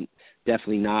anywhere from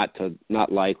definitely not to not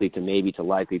likely to maybe to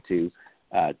likely to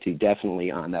definitely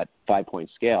on that 5-point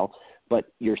scale.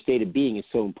 But your state of being is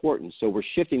so important. So we're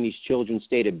shifting these children's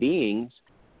state of beings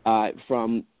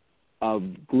from of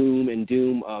gloom and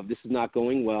doom of this is not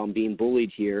going well, I'm being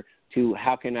bullied here, to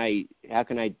how can I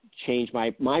change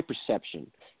my perception?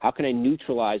 How can I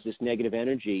neutralize this negative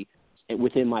energy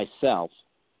within myself?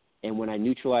 And when I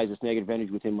neutralize this negative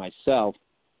energy within myself,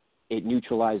 it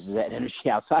neutralizes that energy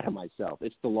outside of myself.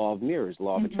 It's the law of mirrors,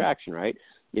 law of attraction, right?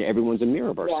 Yeah, everyone's a mirror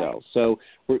of ourselves. Right.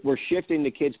 So we're shifting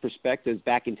the kids' perspectives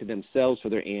back into themselves for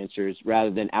their answers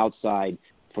rather than outside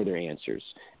for their answers,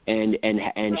 and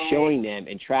showing them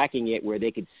and tracking it where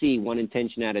they could see one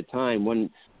intention at a time,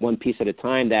 one piece at a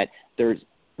time, that their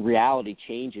reality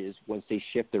changes once they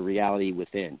shift the reality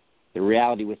within. The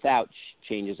reality without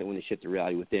changes when they shift the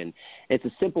reality within. It's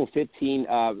a simple 15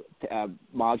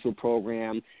 module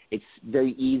program. It's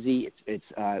very easy. It's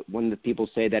one of the people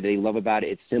say that they love about it.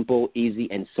 It's simple, easy,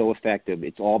 and so effective.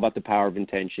 It's all about the power of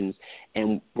intentions.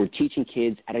 And we're teaching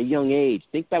kids at a young age.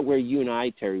 Think about where you and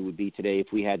I, Terry, would be today if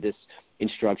we had this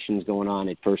instructions going on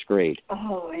at first grade.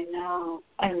 Oh,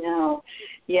 I know.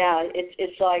 Yeah,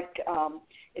 it's like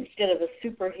instead of a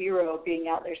superhero being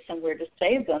out there somewhere to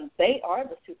save them, they are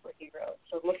the superhero.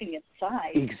 So looking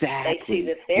inside, exactly, they see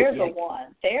that they're the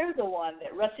one. They're the one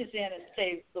that rushes in and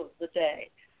saves the day.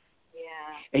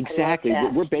 Yeah, exactly.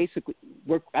 That's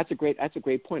a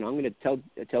great point. I'm going to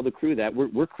tell the crew that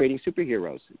we're creating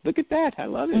superheroes. Look at that. I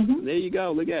love it. Mm-hmm. There you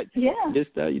go. Look at you just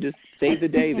saved the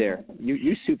day there.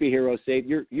 You superhero saved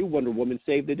you Wonder Woman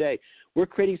saved the day. We're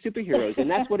creating superheroes, and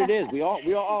that's what it is. We all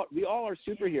are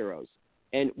superheroes.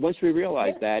 And once we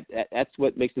realize that, that's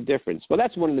what makes the difference. Well,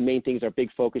 that's one of the main things, our big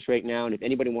focus right now. And if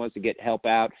anybody wants to help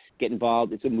out, get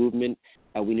involved, it's a movement.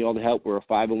 We need all the help. We're a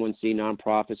 501c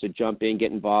nonprofit, so jump in,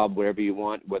 get involved, whatever you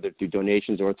want, whether through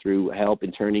donations or through help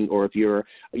interning, or if you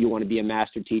want to be a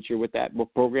master teacher with that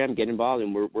program, get involved.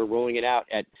 And we're rolling it out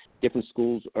at different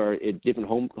schools or at different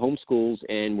home schools,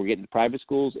 and we're getting to private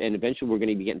schools, and eventually we're going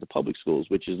to be getting to public schools,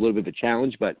 which is a little bit of a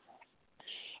challenge, but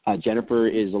Jennifer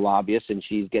is a lobbyist, and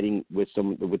she's getting with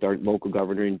our local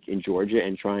governor in Georgia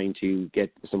and trying to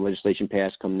get some legislation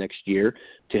passed come next year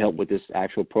to help with this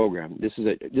actual program. This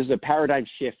is a paradigm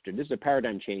shifter. This is a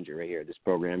paradigm changer right here, this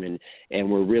program, and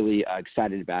we're really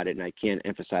excited about it, and I can't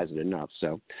emphasize it enough.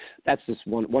 So that's just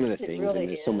one of the things, really and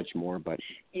there's so much more. But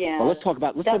yeah, well, let's talk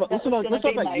about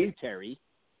you, Terry.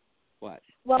 What?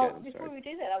 Well, before we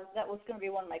do that was going to be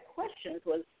one of my questions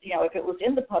was, if it was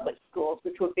in the public schools,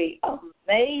 which would be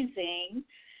amazing,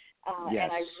 yes.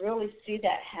 And I really see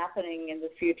that happening in the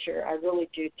future. I really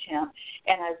do, Tim.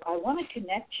 And I want to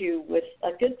connect you with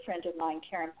a good friend of mine,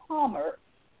 Karen Palmer.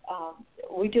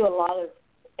 We do a lot of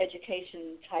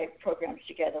education-type programs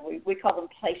together. We call them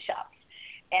play shops.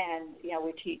 And,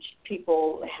 we teach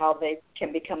people how they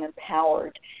can become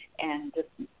empowered and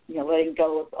letting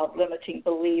go of limiting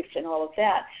beliefs and all of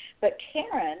that. But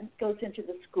Karen goes into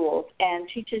the schools and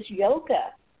teaches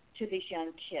yoga to these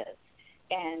young kids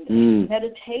and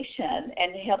meditation,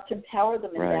 and helps empower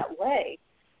them in that way.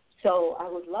 So I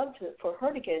would love for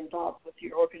her to get involved with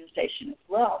your organization as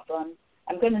well. So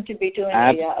I'm going to be doing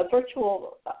a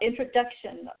virtual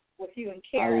introduction with you and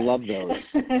Karen.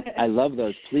 I love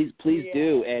those. Please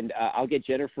do. And I'll get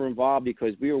Jennifer involved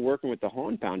because we were working with the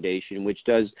Hone Foundation, which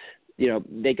does,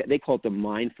 they call it the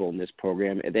mindfulness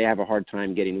program. They have a hard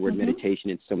time getting the word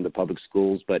meditation in some of the public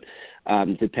schools, but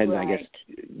depends, I guess,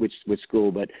 which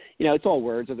school. But, it's all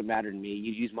words. Doesn't matter to me.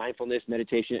 You use mindfulness,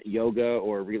 meditation, yoga,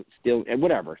 or and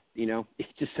whatever.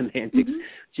 It's just semantics.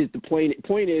 Just the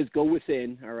point is go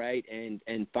within, all right,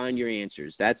 and find your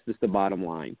answers. That's just the bottom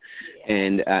line. Yeah.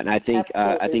 And I think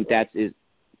that's is.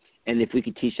 And if we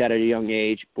could teach that at a young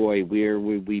age, boy, where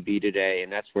would we be today?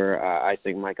 And that's where I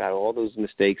think, my God, all those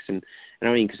mistakes, and I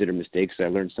don't even consider mistakes. I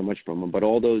learned so much from them. But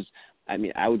all those, I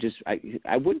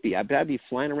would be. I'd be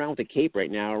flying around with a cape right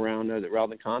now around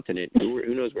the continent.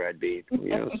 Who knows where I'd be? So.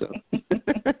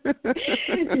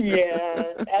 Yeah,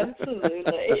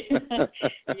 absolutely.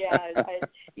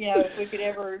 If we could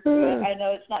ever, I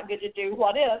know it's not good to do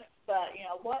what if, but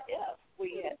what if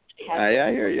we had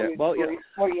I hear you. Well,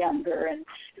 we're younger, and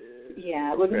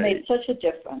it would have made such a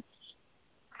difference.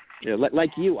 Yeah,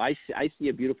 like you, I see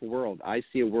a beautiful world. I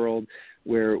see a world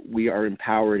where we are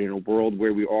empowered, in a world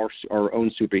where we are our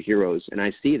own superheroes, and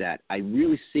I see that. I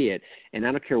really see it, and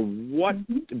I don't care what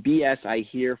BS I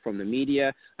hear from the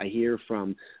media. I hear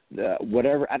from the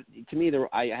whatever. To me,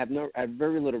 I have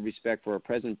very little respect for our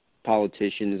present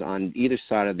politicians on either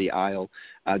side of the aisle,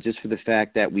 just for the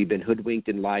fact that we've been hoodwinked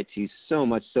and lied to so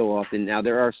often. Now,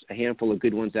 there are a handful of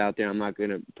good ones out there. I'm not going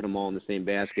to put them all in the same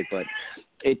basket, but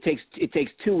it takes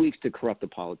 2 weeks to corrupt the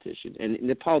politician, and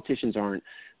the politicians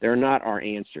they're not our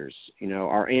answers.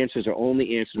 Our answers are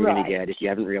only answers we're going to get, if you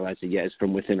haven't realized it yet, is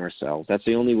from within ourselves. That's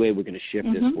the only way we're going to shift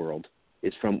this world,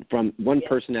 is from one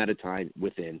person at a time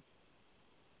within.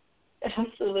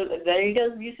 Absolutely. There you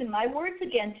go, using my words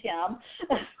again, Tim.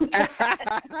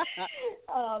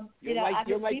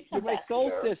 You're my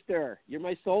soul sister. You're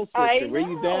my soul sister. I know, where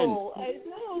you been? I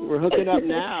know. We're hooking up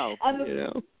now.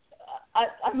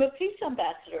 I'm a peace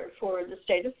ambassador for the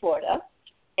state of Florida,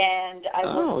 and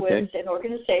I work with an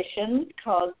organization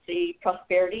called the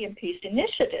Prosperity and Peace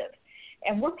Initiative.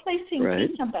 And we're placing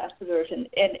peace ambassadors in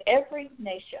every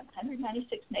nation.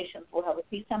 196 nations will have a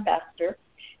peace ambassador,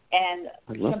 and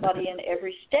somebody in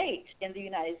every state in the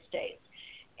United States.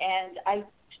 And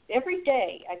every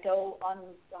day I go on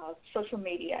social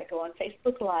media. I go on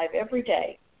Facebook Live every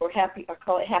day for I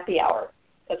call it happy hour,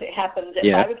 because it happens at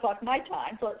 5 o'clock my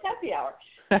time, so it's happy hour.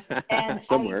 And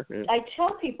somewhere. I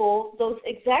tell people those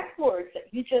exact words that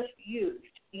you just used.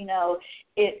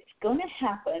 It's going to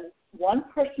happen one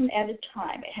person at a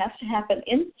time. It has to happen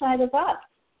inside of us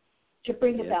to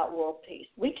bring about world peace.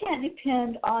 We can't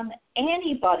depend on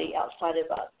anybody outside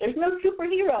of us. There's no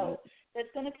superhero that's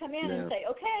going to come in and say,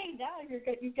 okay, now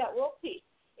you've got world peace.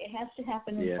 It has to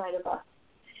happen inside of us.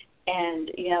 And,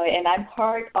 and I'm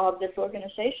part of this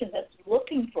organization that's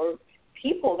looking for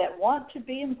people that want to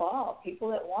be involved, people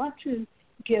that want to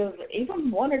give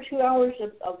even 1 or 2 hours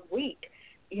a week,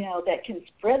 that can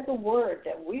spread the word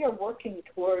that we are working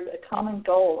toward a common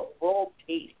goal of world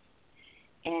peace.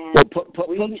 And put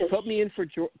me in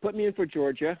for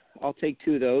Georgia. I'll take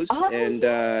 2 of those. And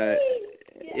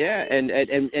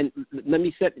and let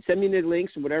me send me the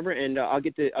links and whatever, and I'll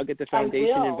get the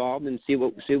foundation involved and see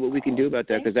what we can do about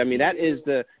that, because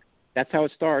that's how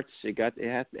it starts. It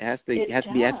has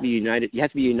to be united. You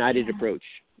have to be a united approach.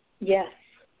 Yes,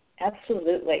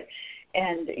 absolutely.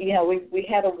 And we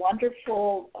had a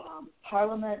wonderful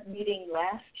Parliament meeting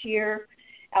last year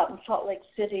out in Salt Lake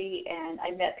City, and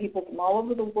I met people from all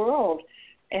over the world,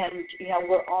 and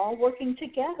we're all working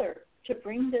together to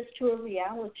bring this to a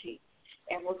reality.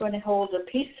 And we're going to hold a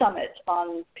Peace Summit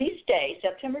on Peace Day,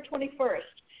 September 21st.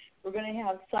 We're going to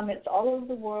have summits all over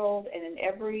the world and in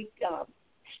every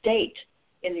state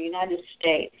in the United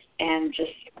States, and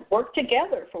just work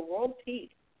together for world peace.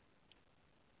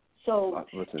 So,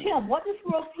 Tim, what does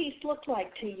world peace look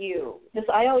like to you?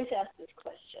 I always ask this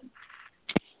question.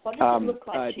 What does it look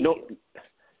like to you?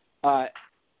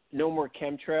 No more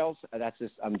chemtrails. That's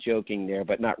just, I'm joking there,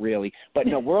 but not really. But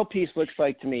no, world peace looks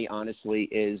like to me, honestly,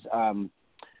 is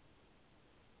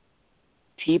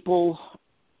people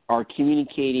are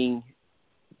communicating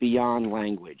beyond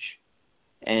language,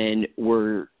 and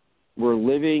we're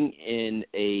living in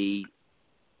a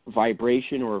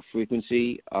vibration or a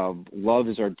frequency of love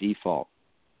is our default.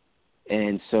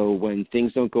 And so when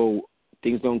things don't go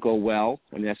well,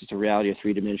 I mean, that's just a reality of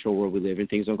three-dimensional world we live in.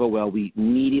 Things don't go well, we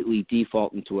immediately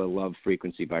default into a love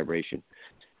frequency vibration,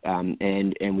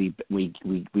 and we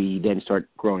then start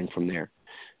growing from there.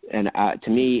 And to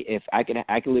me, if I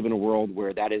can live in a world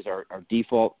where that is our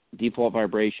default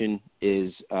vibration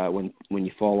is when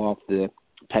you fall off the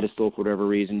pedestal for whatever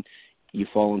reason, you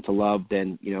fall into love,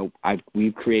 then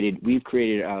we've created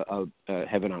a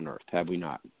heaven on earth, have we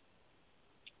not?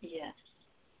 Yes,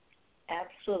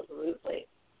 absolutely.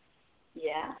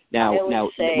 Yeah. Now,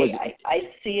 I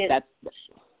see it.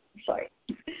 Sorry.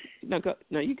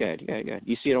 No, you go ahead.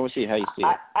 You see it. I want to see how you see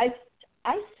it.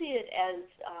 I see it as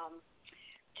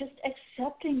just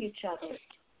accepting each other.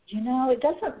 It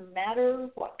doesn't matter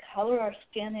what color our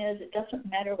skin is. It doesn't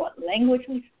matter what language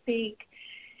we speak.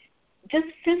 Just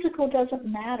physical doesn't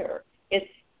matter. It's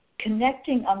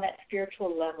connecting on that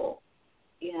spiritual level,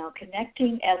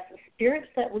 connecting as the spirits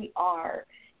that we are,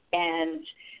 and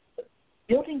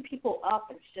building people up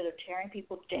instead of tearing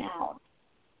people down,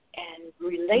 and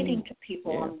relating to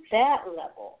people on that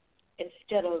level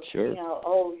instead of,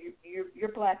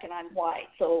 you're black and I'm white,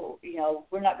 so,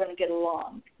 we're not going to get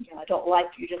along. I don't like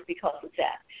you just because of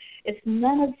that. It's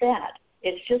none of that.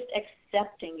 It's just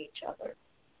accepting each other.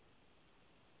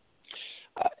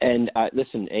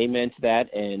 Listen, amen to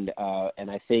that, and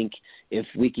I think if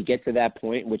we could get to that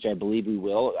point, which I believe we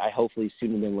will, hopefully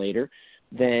sooner than later,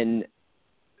 then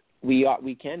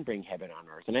we can bring heaven on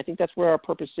earth, and I think that's where our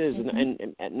purpose is.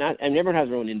 And everyone has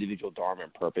their own individual dharma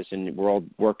and purpose, and we're all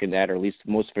working that, or at least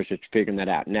most of us are figuring that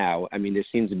out now. I mean, there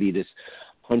seems to be this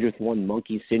 100th one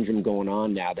monkey syndrome going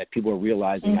on now that people are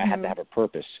realizing I have to have a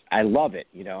purpose. I love it.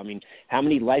 I mean, how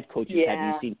many life coaches have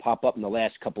you seen pop up in the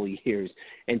last couple of years?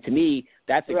 And to me,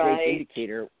 that's a great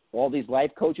indicator. All these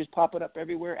life coaches popping up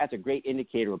everywhere, that's a great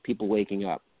indicator of people waking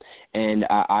up. And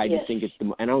I just think it's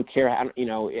I don't care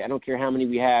how many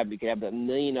we have. We could have 1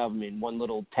 million of them in one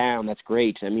little town. That's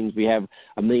great. That means we have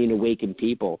 1 million awakened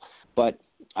people. But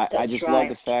I just love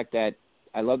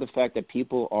the fact that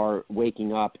people are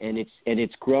waking up, and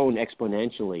it's grown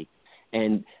exponentially.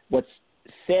 And what's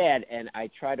sad, and I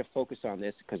try to focus on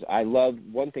this because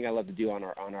one thing I love to do on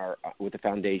our with the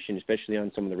foundation, especially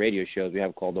on some of the radio shows we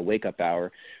have called the Wake Up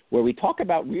Hour, where we talk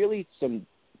about really some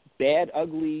bad,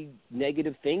 ugly,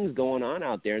 negative things going on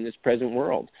out there in this present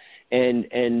world. And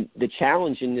the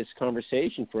challenge in this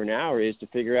conversation for an hour is to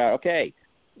figure out, okay,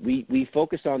 we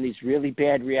focus on these really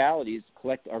bad realities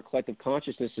our collective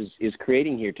consciousness is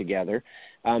creating here together.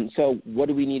 So what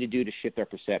do we need to do to shift our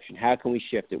perception? How can we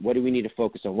shift it? What do we need to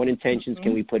focus on? What intentions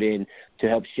can we put in to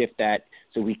help shift that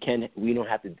so we don't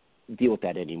have to deal with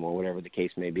that anymore, whatever the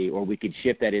case may be, or we could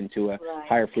shift that into a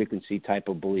higher frequency type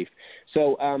of belief.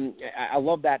 So I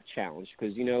love that challenge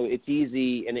because, it's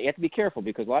easy, and you have to be careful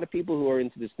because a lot of people who are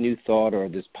into this new thought or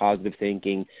this positive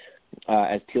thinking,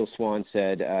 as Teal Swan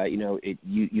said,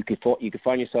 you could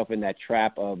find yourself in that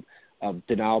trap of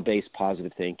denial-based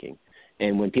positive thinking.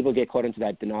 And when people get caught into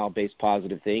that denial-based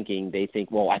positive thinking, they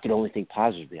think, well, I can only think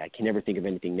positively. I can never think of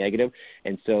anything negative.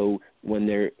 And so when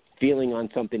they're feeling on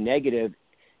something negative,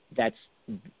 that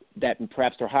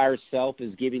perhaps their higher self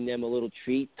is giving them a little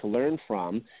treat to learn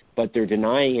from, but they're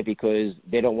denying it because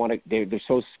they don't want to. They're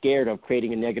so scared of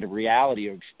creating a negative reality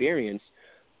or experience,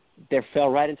 they fell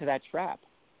right into that trap.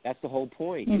 That's the whole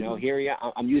point. Here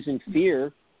I'm using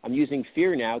fear. I'm using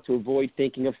fear now to avoid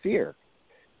thinking of fear.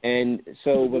 And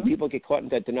so when people get caught in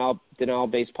that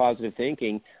denial-based positive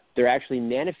thinking, they're actually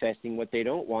manifesting what they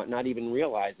don't want, not even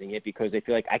realizing it because they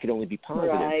feel like I could only be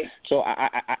positive. Right. So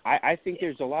I think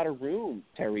there's a lot of room,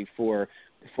 Terry, for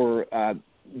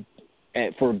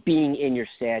being in your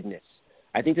sadness.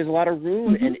 I think there's a lot of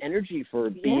room and energy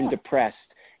for being depressed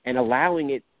and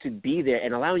allowing it to be there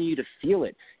and allowing you to feel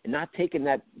it and not taking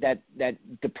that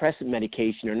depressant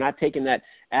medication or not taking that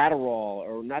Adderall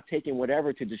or not taking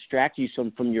whatever to distract you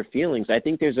from your feelings. I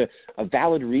think there's a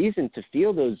valid reason to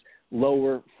feel those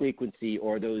lower frequency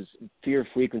or those fear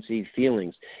frequency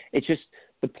feelings. It's just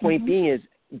the point being is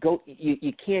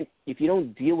you can't, if you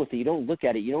don't deal with it, you don't look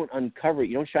at it, you don't uncover it,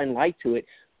 you don't shine light to it,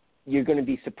 you're going to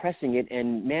be suppressing it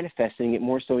and manifesting it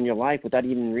more so in your life without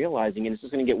even realizing it. It's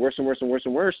just going to get worse and worse and worse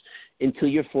and worse until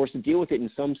you're forced to deal with it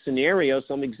in some scenario,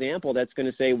 some example that's going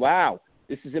to say, wow,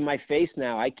 this is in my face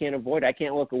now. I can't avoid it. I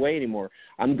can't look away anymore.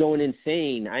 I'm going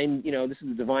insane. This is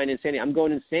the divine insanity. I'm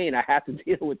going insane. I have to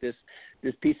deal with this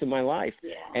piece of my life.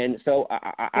 Yeah. And so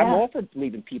I'm all for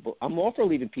leaving people. I'm all for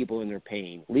leaving people in their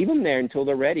pain. Leave them there until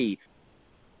they're ready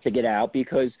to get out,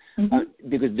 because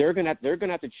they're gonna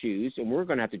have to choose, and we're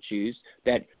gonna have to choose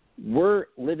that we're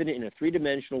living in a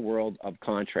three-dimensional world of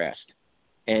contrast,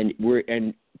 and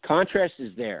contrast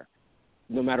is there,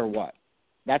 no matter what.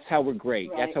 That's how we're great.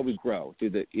 Right. That's how we grow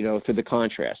through the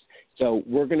contrast. So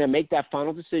we're gonna make that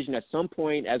final decision at some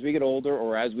point as we get older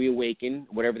or as we awaken,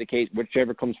 whatever the case,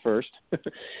 whichever comes first,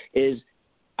 is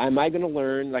am I gonna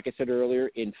learn, like I said earlier,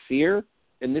 in fear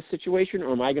in this situation,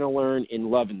 or am I going to learn in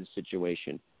love in this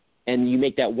situation? And you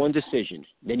make that one decision.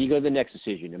 Then you go to the next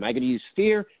decision. Am I going to use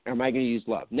fear, or am I going to use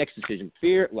love? Next decision,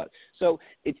 fear, love. So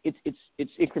it's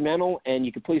incremental, and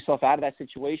you can pull yourself out of that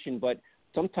situation. But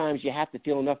sometimes you have to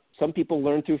feel enough. Some people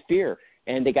learn through fear,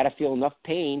 and they got to feel enough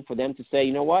pain for them to say,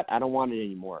 you know what, I don't want it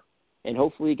anymore. And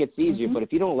hopefully it gets easier. But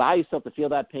if you don't allow yourself to feel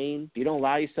that pain, if you don't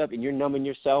allow yourself, and you're numbing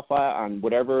yourself on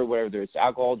whatever it's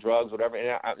alcohol, drugs, whatever.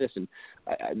 And listen,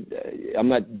 I'm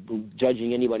not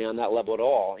judging anybody on that level at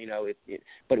all.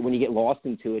 But when you get lost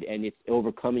into it and it's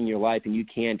overcoming your life, and you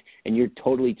can't, and you're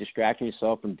totally distracting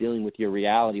yourself from dealing with your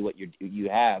reality, what you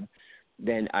have,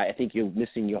 then I think you're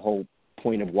missing your whole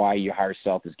point of why your higher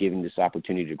self is giving this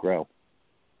opportunity to grow.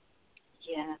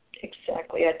 Yeah,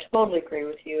 exactly. I totally agree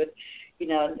with you.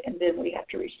 And then we have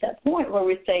to reach that point where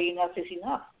we say enough is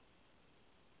enough.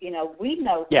 We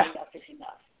know enough is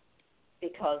enough,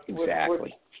 because we're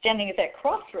standing at that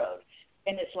crossroad,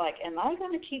 and it's like, am I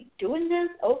going to keep doing this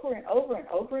over and over and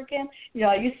over again?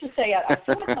 I used to say, I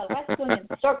feel like my life's going in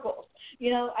circles.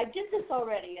 I did this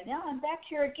already, and now I'm back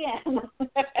here again.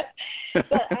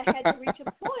 But I had to reach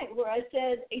a point where I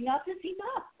said, enough is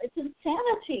enough. It's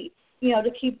insanity,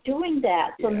 to keep doing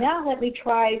that. So now let me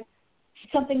try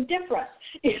something different,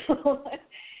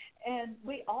 and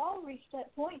we all reach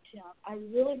that point, Tim. I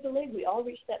really believe we all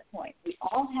reach that point. We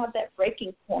all have that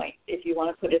breaking point, if you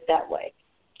want to put it that way,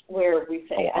 where we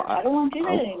say, I don't want to do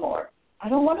that anymore. I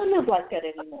don't want to live like that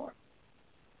anymore.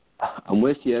 I'm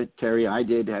with you, Terry. I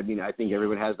think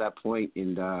everyone has that point,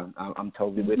 and I'm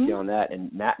totally with you on that.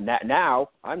 And now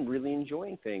I'm really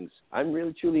enjoying things. I'm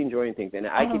really truly enjoying things, and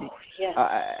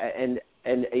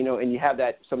and you have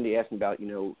that. Somebody asked me about,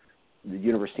 the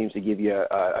universe seems to give you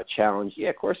a challenge. Yeah,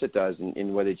 of course it does,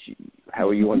 and whether it's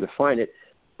how you want to define it.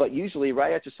 But usually,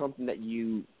 right after something that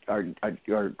you are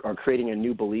creating a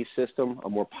new belief system, a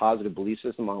more positive belief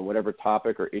system on whatever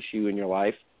topic or issue in your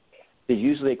life, they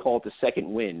usually call it the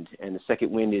second wind. And the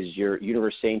second wind is your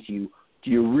universe saying to you, do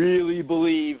you really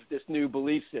believe this new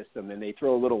belief system? And they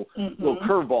throw a little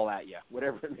curveball at you,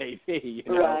 whatever it may be.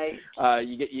 Right.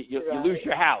 You lose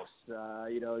your house.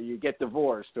 You get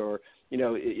divorced, or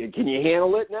can you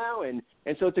handle it now? And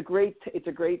so it's a great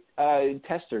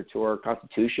tester to our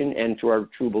constitution and to our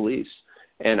true beliefs.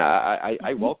 And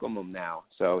I welcome them now.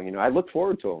 So I look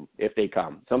forward to them if they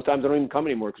come. Sometimes I don't even come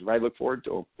anymore because I look forward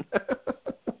to them.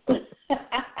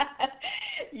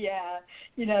 Yeah,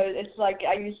 it's like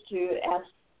I used to ask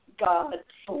God,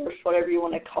 source, whatever you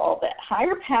want to call that,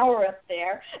 higher power up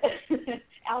there,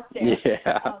 out there.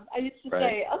 Yeah, I used to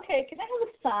say, okay, can I have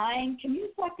a sign? Can you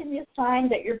give me a sign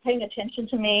that you're paying attention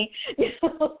to me?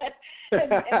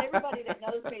 And everybody that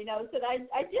knows me knows that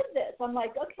I did this. I'm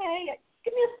like, okay,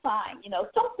 give me a sign,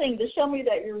 something to show me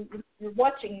that you're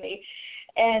watching me.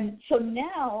 And so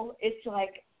now it's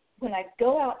like when I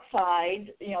go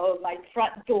outside, my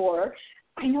front door,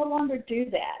 I no longer do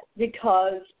that,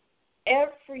 because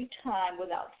every time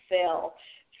without fail,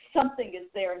 something is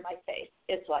there in my face.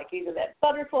 It's like either that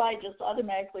butterfly just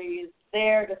automatically is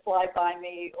there to fly by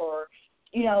me, or,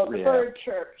 the bird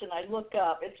chirps and I look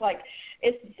up. It's like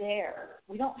it's there.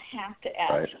 We don't have to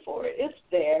ask for it. It's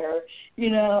there,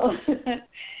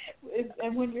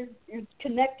 And when you're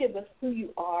connected with who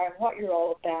you are and what you're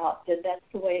all about, then that's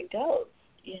the way it goes.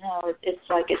 It's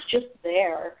like it's just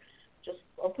there. Just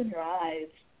open your eyes.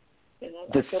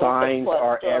 The signs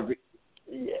are every.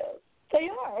 Yeah, they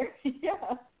are.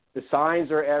 Yeah. The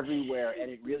signs are everywhere,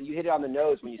 and it really, you hit it on the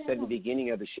nose when you said in the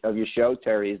beginning of of your show,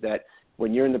 Terry, is that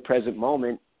when you're in the present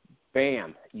moment,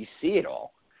 bam, you see it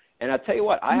all. And I'll tell you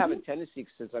what, I have a tendency,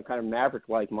 since I'm kind of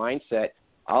maverick-like mindset,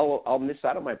 I'll miss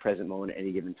out on my present moment at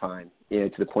any given time,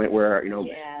 to the point where,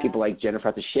 people like Jennifer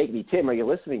have to shake me. Tim, are you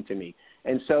listening to me?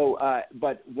 And so,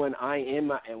 but when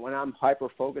I'm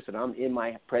hyper-focused and I'm in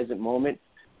my present moment,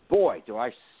 boy, do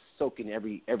I soak in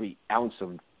every ounce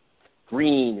of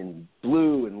green and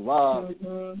blue and love,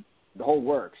 the whole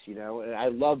works, and I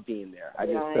love being there. I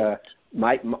just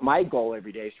my goal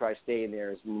every day is try to stay in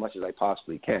there as much as I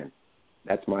possibly can.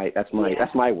 That's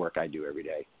my work I do every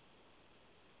day.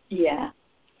 Yeah,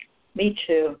 me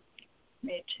too.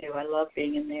 I love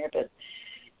being in there, but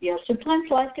sometimes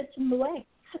life gets in the way.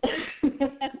 Is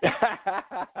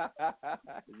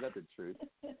that the truth?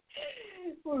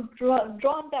 We're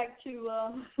drawn back to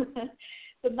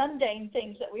the mundane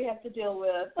things that we have to deal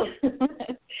with.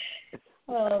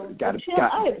 Gotta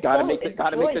make the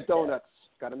donuts.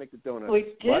 Gotta make the donuts.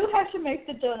 We do have to make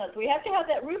the donuts. We have to have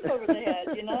that roof over the head,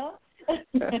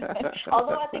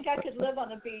 Although I think I could live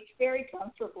on a beach very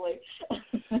comfortably.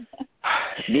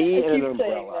 Me and an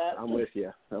umbrella. I'm with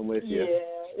you. Yeah,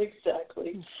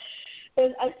 exactly.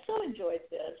 And I so enjoyed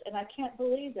this, and I can't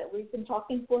believe that we've been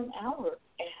talking for an hour,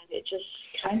 and it just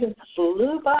kind of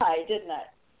flew by, didn't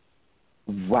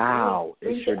it? Wow.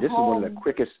 This is one of the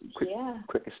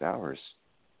quickest hours.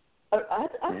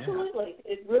 Absolutely.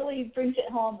 Yeah. It really brings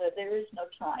it home that there is no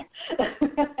time.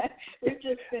 We've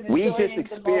just been enjoying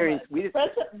the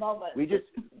present moment.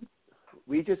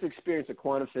 We just experienced a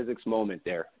quantum physics moment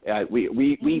there.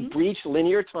 We breached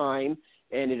linear time,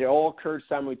 and it all occurred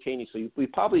simultaneously. We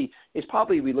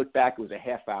look back, it was a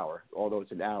half hour, although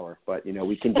it's an hour. But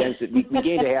we condensed it. We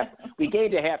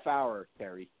gained a half hour,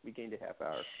 Terry. We gained a half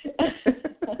hour.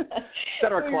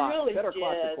 Set our clock. Really set our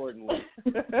clock accordingly.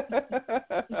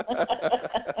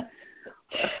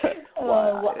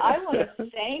 Well, I want to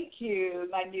thank you,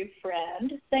 my new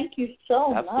friend. Thank you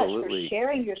so much for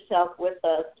sharing yourself with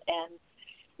us. And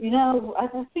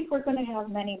I think we're going to have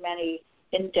many, many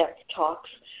in-depth talks,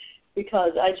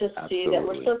 because I just see that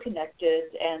we're so connected,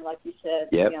 and like you said,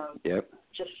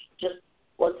 just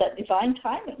was that divine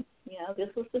timing. This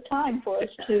was the time for us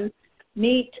to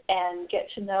meet and get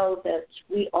to know that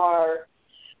we are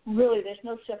really, there's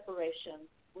no separation.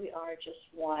 We are just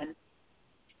one.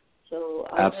 So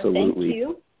I want to thank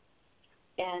you.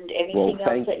 And anything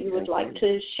else that you would like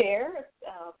to share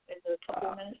in the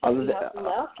couple of minutes that we have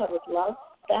left, I would love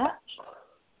that.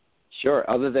 Sure.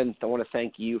 Other than I want to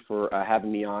thank you for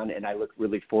having me on, and I look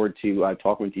really forward to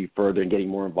talking with you further and getting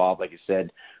more involved. Like you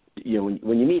said, when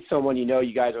you meet someone,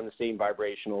 you guys are on the same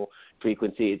vibrational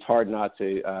frequency. It's hard not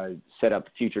to set up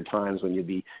future times when you'll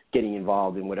be getting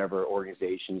involved in whatever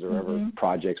organizations or whatever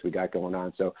projects we got going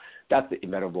on. So that's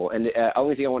inevitable. And the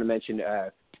only thing I want to mention,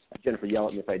 Jennifer, yell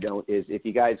at me if I don't, is if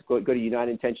you guys go to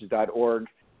unitedintentions.org.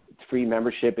 It's free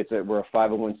membership. We're a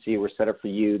 501c. We're set up for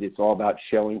you. It's all about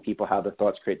showing people how their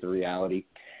thoughts create the reality.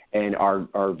 And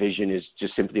our vision is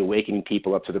just simply awakening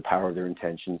people up to the power of their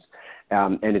intentions.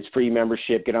 And it's free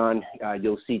membership. Get on.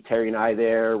 You'll see Terry and I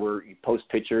there. You post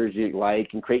pictures you like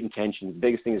and create intentions. The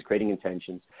biggest thing is creating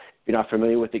intentions. If you're not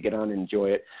familiar with it, get on and enjoy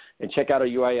it. And check out our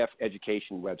UIF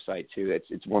education website, too.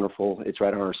 It's wonderful. It's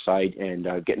right on our site. And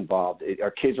get involved.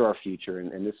 Our kids are our future,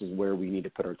 and this is where we need to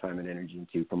put our time and energy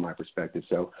into, from my perspective.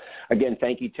 So, again,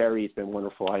 thank you, Terry. It's been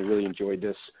wonderful. I really enjoyed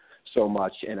this so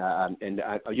much, and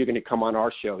you're going to come on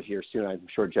our show here soon. I'm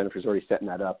sure Jennifer's already setting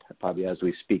that up, probably as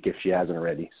we speak, if she hasn't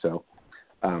already. So,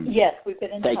 yes, we've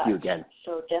been in touch. Thank you again.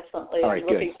 So definitely, all right,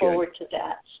 looking forward to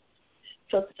that.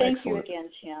 So thank you Excellent. again,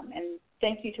 Tim, and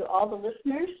thank you to all the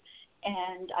listeners.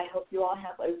 And I hope you all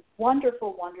have a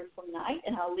wonderful, wonderful night.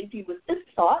 And I'll leave you with this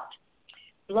thought: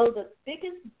 blow the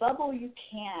biggest bubble you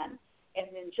can. And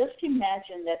then just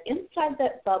imagine that inside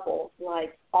that bubble lies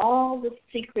all the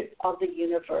secrets of the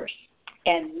universe,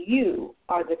 and you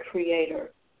are the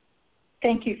creator.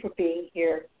 Thank you for being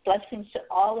here. Blessings to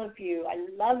all of you. I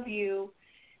love you.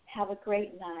 Have a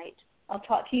great night. I'll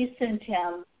talk to you soon,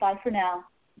 Tim. Bye for now.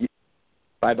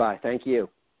 Bye-bye. Thank you.